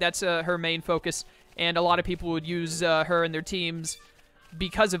dealing. That's her main focus, and a lot of people would use her and their teams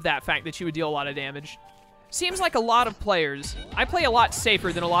because of that fact that she would deal a lot of damage. Seems like a lot of players. I play a lot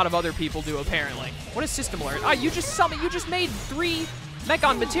safer than a lot of other people do, apparently. What is System Alert? Ah, you just made 3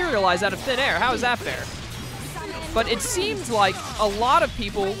 Mechon materialize out of thin air. How is that fair? But it seems like a lot of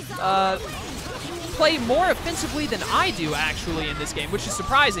people play more offensively than I do, actually, in this game, which is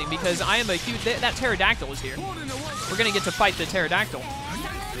surprising because I am a huge... That pterodactyl is here. We're going to get to fight the pterodactyl,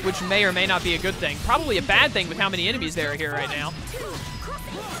 which may or may not be a good thing. Probably a bad thing with how many enemies there are here right now.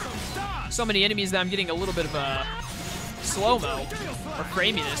 So many enemies that I'm getting a little bit of a slow-mo or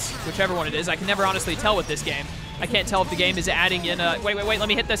framiness, whichever one it is. I can never honestly tell with this game. I can't tell if the game is adding in a... Wait, let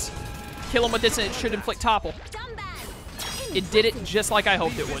me hit this. Kill him with this and it should inflict topple. It did it just like I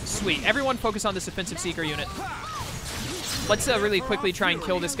hoped it would. Sweet. Everyone focus on this offensive seeker unit. Let's really quickly try and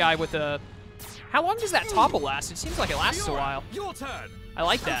kill this guy with a... How long does that topple last? It seems like it lasts a while. Your turn. I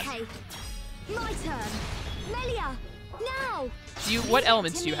like that. Okay. My turn. Melia, now. What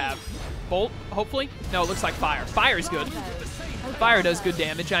elements do you have? Bolt, hopefully? No, it looks like fire. Fire is good. Fire does good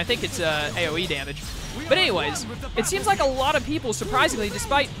damage, and I think it's AoE damage. But anyways, it seems like a lot of people, surprisingly,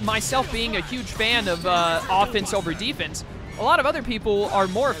 despite myself being a huge fan of offense over defense, a lot of other people are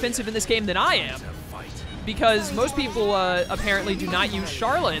more offensive in this game than I am. Because most people apparently do not use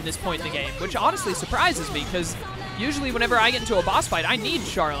Charla in this point in the game, which honestly surprises me, because usually whenever I get into a boss fight, I need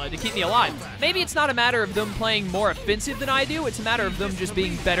Charla to keep me alive. Maybe it's not a matter of them playing more offensive than I do, it's a matter of them just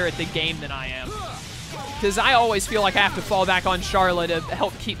being better at the game than I am. Because I always feel like I have to fall back on Charla to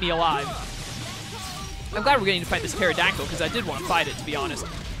help keep me alive. I'm glad we're getting to fight this pterodactyl, because I did want to fight it, to be honest.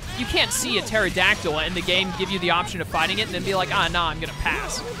 You can't see a pterodactyl and the game give you the option of fighting it and then be like, ah, nah, I'm gonna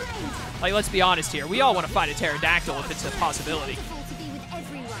pass. Like, let's be honest here. We all want to fight a pterodactyl if it's a possibility.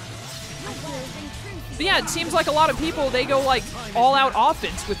 But yeah, it seems like a lot of people, they go, like, all-out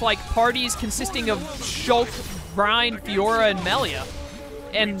offense with, like, parties consisting of Shulk, Brine, Fiora, and Melia.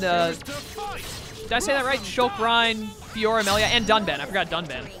 And, did I say that right? Shulk, Brine, Fiora, Melia, and Dunban. I forgot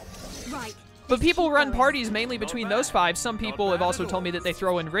Dunban. But people run parties mainly between those 5. Some people have also told me that they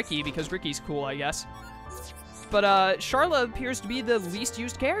throw in Ricky, because Ricky's cool, I guess. But Charla appears to be the least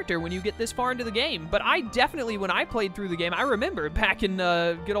used character when you get this far into the game. But I definitely, when I played through the game, I remember back in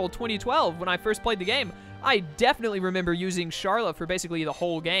good old 2012 when I first played the game, I definitely remember using Charla for basically the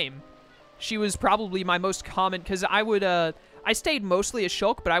whole game. She was probably my most common, because I would, I stayed mostly as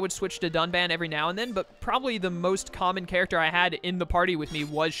Shulk, but I would switch to Dunban every now and then, but probably the most common character I had in the party with me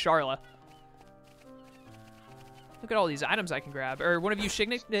was Charla. Look at all these items I can grab. Or one of you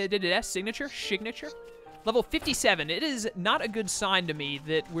did it S? Signature? Signature? Level 57. It is not a good sign to me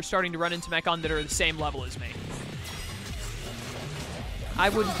that we're starting to run into Mechon that are the same level as me. I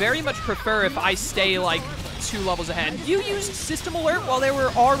would very much prefer if I stay, like, 2 levels ahead. You used System Alert while there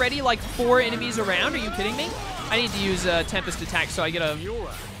were already like 4 enemies around. Are you kidding me? I need to use Tempest Attack so I get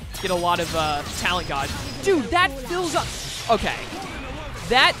a lot of talent gauge. Dude, that fills up. Okay,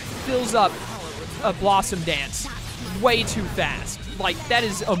 that fills up a Blossom Dance way too fast. Like, that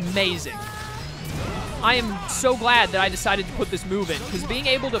is amazing. I am so glad that I decided to put this move in, because being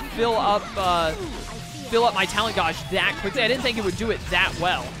able to fill up my talent gauge that quickly, I didn't think it would do it that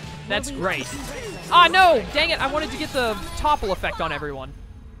well. That's great. Ah, no! Dang it, I wanted to get the topple effect on everyone.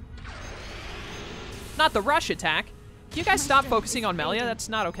 Not the rush attack. Can you guys stop focusing on Melia? That's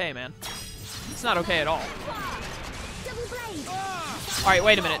not okay, man. It's not okay at all. All right,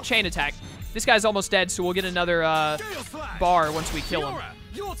 wait a minute. Chain attack. This guy's almost dead, so we'll get another bar once we kill him.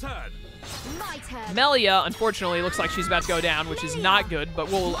 Your turn. Melia, unfortunately, looks like she's about to go down, which is not good,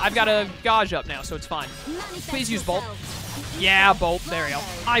 but I've got a gauge up now, so it's fine. Please use Bolt. Yeah, Bolt. There we go.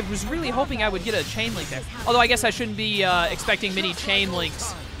 I was really hoping I would get a chain link there. Although I guess I shouldn't be expecting many chain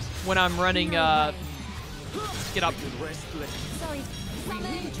links when I'm running... get up.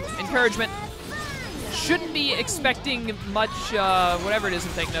 Encouragement. Shouldn't be expecting much, whatever it is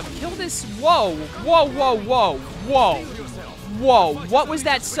I'm thinking of. Kill this. Whoa. Whoa, whoa, whoa, whoa. Whoa. What was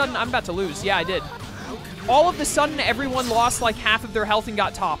that sudden? I'm about to lose. Yeah, I did. All of a sudden, everyone lost like half of their health and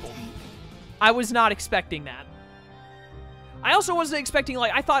got toppled. I was not expecting that. I also wasn't expecting,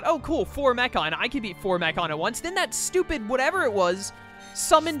 like, I thought, oh, cool, 4 Mechon. I could beat 4 Mechon at once. Then that stupid whatever it was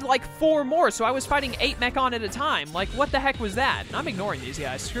summoned like 4 more, so I was fighting 8 Mechon at a time. Like, what the heck was that? I'm ignoring these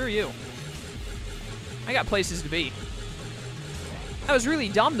guys. Screw you. I got places to be. That was really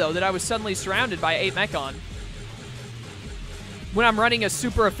dumb, though, that I was suddenly surrounded by 8 Mechon when I'm running a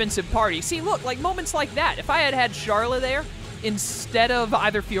super offensive party. See, look, like, moments like that. If I had had Charla there instead of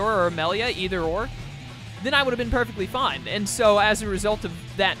either Fiora or Melia, either or, then I would have been perfectly fine. And so, as a result of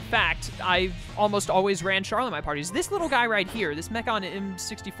that fact, I almost always ran Charla in my parties. This little guy right here, this Mechon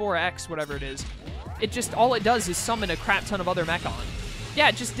M64X, whatever it is, it just, all it does is summon a crap ton of other Mechon. Yeah,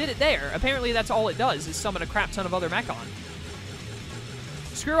 it just did it there. Apparently that's all it does, is summon a crap ton of other Mechon.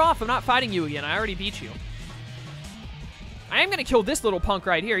 Screw off, I'm not fighting you again. I already beat you. I am going to kill this little punk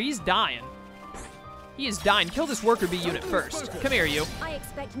right here. He's dying. He is dying. Kill this worker bee unit first. Come here, you.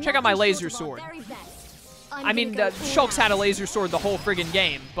 Check out my laser sword. I mean, Shulk's had a laser sword the whole friggin'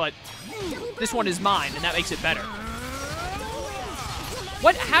 game, but this one is mine, and that makes it better.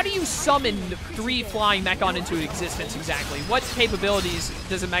 How do you summon 3 flying Mechon into existence exactly? What capabilities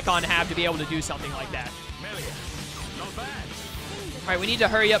does a Mechon have to be able to do something like that? All right, we need to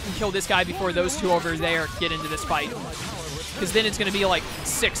hurry up and kill this guy before those 2 over there get into this fight, because then it's going to be like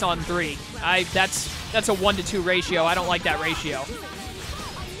 6 on 3. That's a 1-to-2 ratio. I don't like that ratio.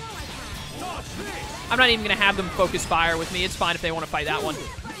 I'm not even going to have them focus fire with me. It's fine if they want to fight that one.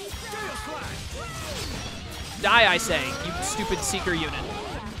 Die, I say, you stupid Seeker unit.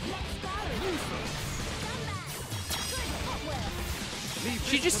 Did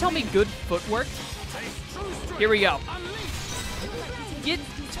she just tell me good footwork? Here we go. Get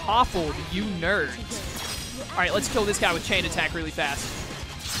toppled, you nerds. All right, let's kill this guy with chain attack really fast.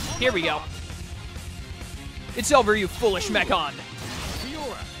 Here we go. It's over, you foolish Mechon.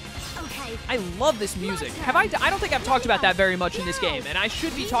 I love this music. I don't think I've talked about that very much in this game, and I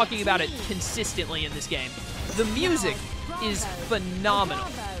should be talking about it consistently in this game. The music is phenomenal.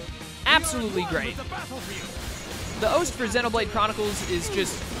 Absolutely great. The OST for Xenoblade Chronicles is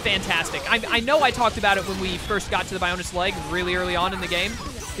just fantastic. I know I talked about it when we first got to the Bionis leg really early on in the game,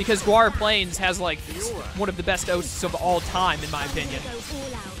 because Guar Plains has like one of the best OSTs of all time, in my opinion.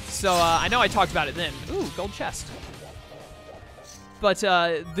 So I know I talked about it then. Ooh, gold chest. But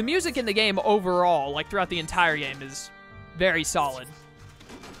the music in the game overall, like throughout the entire game, is very solid.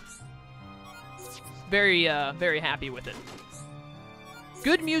 Very happy with it.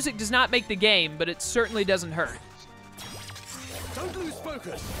 Good music does not make the game, but it certainly doesn't hurt. Don't lose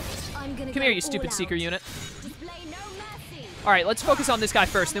focus. Come here, you stupid Seeker unit. All right, let's focus on this guy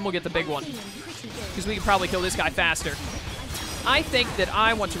first, then we'll get the big one, because we can probably kill this guy faster. I think that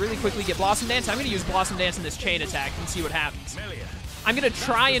I want to really quickly get Blossom Dance. I'm going to use Blossom Dance in this chain attack and see what happens. I'm going to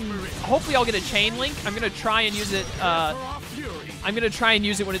try and, hopefully I'll get a chain link. I'm going to try and use it,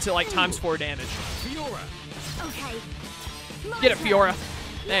 when it's at like ×4 damage. Get it, Fiora.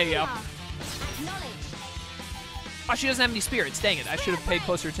 There you go. Oh, she doesn't have any spirits. Dang it, I should have paid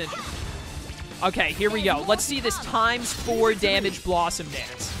closer attention. Okay, here we go. Let's see this ×4 damage Blossom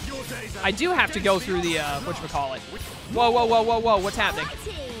Dance. I do have to go through the, whatchamacallit. Whoa, whoa, whoa, whoa, whoa, what's happening?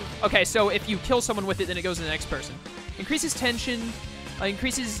 Okay, so if you kill someone with it, then it goes to the next person. Increases tension,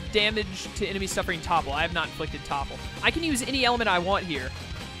 increases damage to enemies suffering topple. I have not inflicted topple. I can use any element I want here.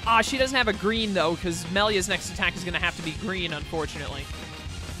 Ah, she doesn't have a green, though, because Melia's next attack is going to have to be green, unfortunately.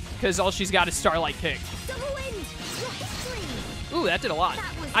 Because all she's got is Starlight Kick. Ooh, that did a lot.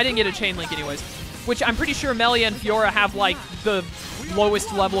 I didn't get a chain link anyways. Which I'm pretty sure Melia and Fiora have, like, the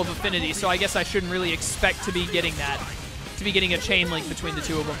lowest level of affinity, so I guess I shouldn't really expect to be getting that. To be getting a chain link between the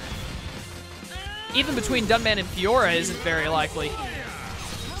two of them. Even between Dunman and Fiora isn't very likely.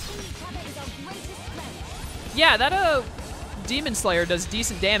 Yeah, that, Demon Slayer does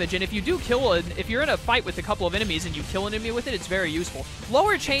decent damage, and if you do kill if you're in a fight with a couple of enemies and you kill an enemy with it, it's very useful.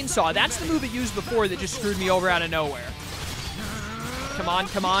 Lower Chainsaw, that's the move it used before that just screwed me over out of nowhere. Come on,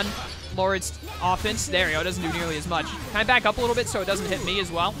 come on. Lower its offense. There you go, it doesn't do nearly as much. Can I back up a little bit so it doesn't hit me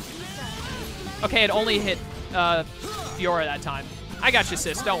as well? Okay, it only hit Fiora that time. I got you,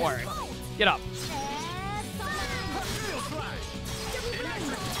 sis, don't worry. Get up.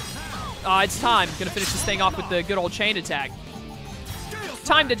 It's time. Gonna finish this thing off with the good old chain attack.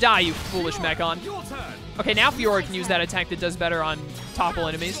 Time to die, you foolish Mechon. Okay, now Fiora can use that attack that does better on topple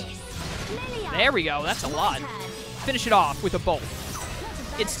enemies. There we go, that's a lot. Finish it off with a bolt.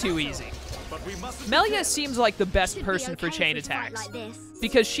 It's too easy. Melia seems like the best person for chain attacks.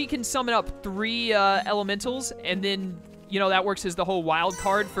 Because she can summon up 3 elementals, and then, you know, that works as the whole wild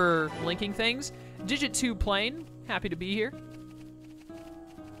card for linking things. Digit 2 Plane, happy to be here.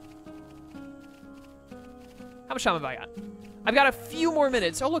 How much time have I got? I've got a few more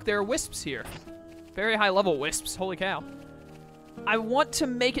minutes. Oh, look, there are wisps here. Very high-level wisps. Holy cow. I want to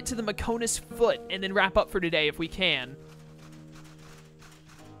make it to the Mechonis foot and then wrap up for today if we can.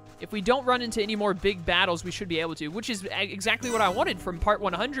 If we don't run into any more big battles, we should be able to, which is exactly what I wanted from part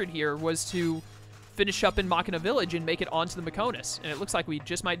 100 here, was to finish up in Machina Village and make it onto the Mechonis. And it looks like we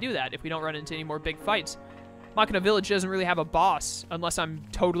just might do that if we don't run into any more big fights. Machina Village doesn't really have a boss, unless I'm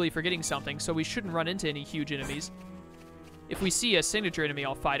totally forgetting something, so we shouldn't run into any huge enemies. If we see a signature enemy,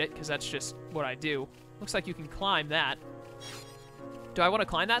 I'll fight it, because that's just what I do. Looks like you can climb that. Do I want to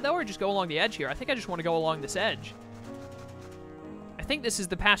climb that, though, or just go along the edge here? I think I just want to go along this edge. I think this is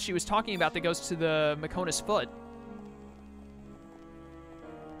the path she was talking about that goes to the Mechonis foot.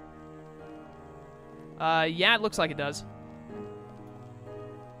 Yeah, it looks like it does.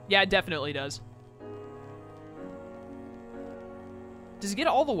 Yeah, it definitely does. Does it get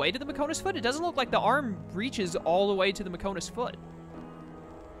all the way to the Mechonis foot? It doesn't look like the arm reaches all the way to the Mechonis foot.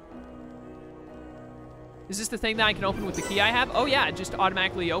 Is this the thing that I can open with the key I have? Oh yeah, it just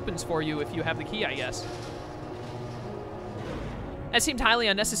automatically opens for you if you have the key, I guess. That seemed highly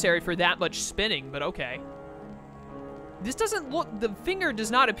unnecessary for that much spinning, but okay. This doesn't look... The finger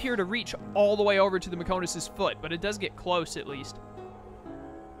does not appear to reach all the way over to the Mechonis' foot, but it does get close at least.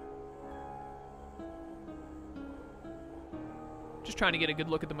 Just trying to get a good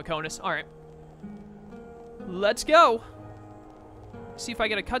look at the Mechonis. Alright. Let's go. See if I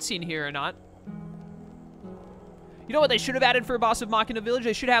get a cutscene here or not. You know what they should have added for a boss of Machina Village?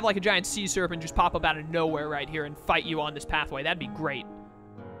 They should have like a giant sea serpent just pop up out of nowhere right here and fight you on this pathway. That'd be great.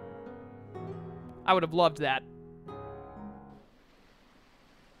 I would have loved that.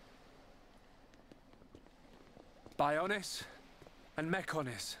 Bionis and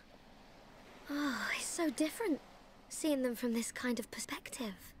Mechonis. Oh, it's so different, seeing them from this kind of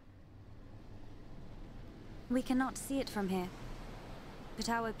perspective. We cannot see it from here, but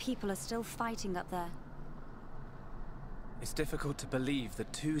our people are still fighting up there. It's difficult to believe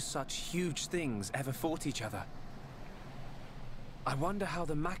that 2 such huge things ever fought each other. I wonder how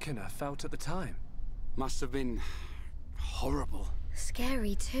the Machina felt at the time. Must have been horrible.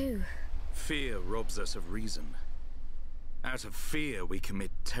 Scary too. Fear robs us of reason. Out of fear, we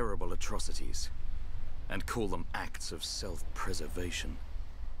commit terrible atrocities and call them acts of self-preservation.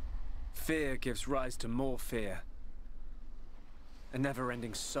 Fear gives rise to more fear. A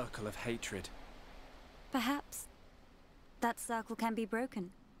never-ending circle of hatred. Perhaps that circle can be broken.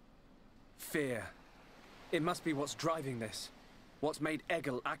 Fear. It must be what's driving this. What's made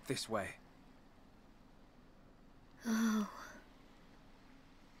Egil act this way. Oh.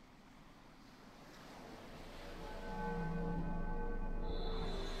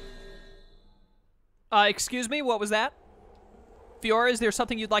 Excuse me, what was that? Fiora, is there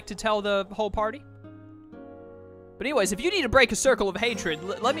something you'd like to tell the whole party? But anyways, if you need to break a circle of hatred,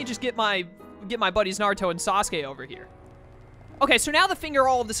 let me just get my buddies Naruto and Sasuke over here. Okay, so now the finger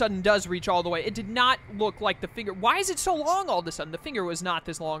all of a sudden does reach all the way. It did not look like the finger... Why is it so long all of a sudden? The finger was not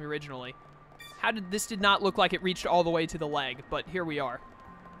this long originally. This did not look like it reached all the way to the leg, but here we are.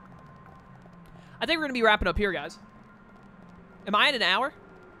 I think we're going to be wrapping up here, guys. Am I at an hour?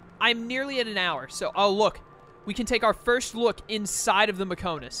 I'm nearly at an hour. So, oh, look. We can take our first look inside of the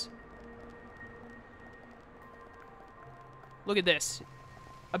Mechonis. Look at this.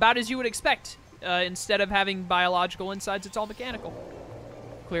 about as you would expect. Instead of having biological insides, it's all mechanical.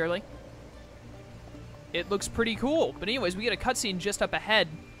 Clearly. It looks pretty cool. But anyways, we get a cutscene just up ahead,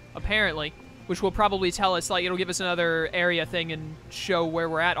 apparently, which will probably tell us, like, it'll give us another area thing and show where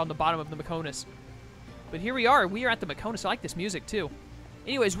we're at on the bottom of the Mechonis. But here we are. We are at the Mechonis. I like this music, too.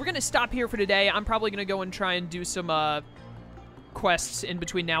 Anyways, we're going to stop here for today. I'm probably going to go and try and do some quests in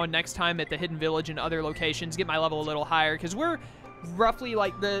between now and next time at the Hidden Village and other locations, get my level a little higher, because we're roughly,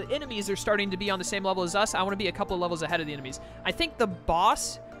 like, the enemies are starting to be on the same level as us. I want to be a couple of levels ahead of the enemies. I think the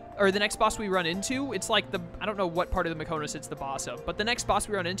boss, or the next boss we run into, it's like I don't know what part of the Mechonis it's the boss of, but the next boss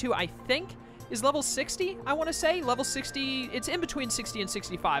we run into, I think, is level 60, I want to say. Level 60, it's in between 60 and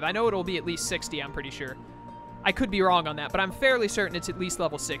 65. I know it'll be at least 60, I'm pretty sure. I could be wrong on that, but I'm fairly certain it's at least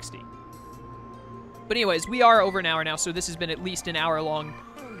level 60. But anyways, we are over an hour now, so this has been at least an hour-long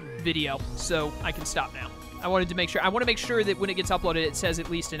video, so I can stop now. I want to make sure that when it gets uploaded, it says at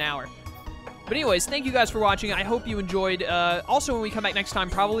least an hour. But anyways, thank you guys for watching. I hope you enjoyed. Also, when we come back next time,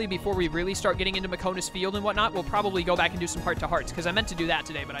 probably before we really start getting into Mechonis Field and whatnot, we'll probably go back and do some heart-to-hearts, because I meant to do that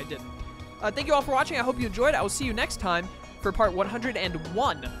today, but I didn't. Thank you all for watching. I hope you enjoyed. I will see you next time for part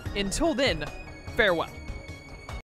 101. Until then, farewell.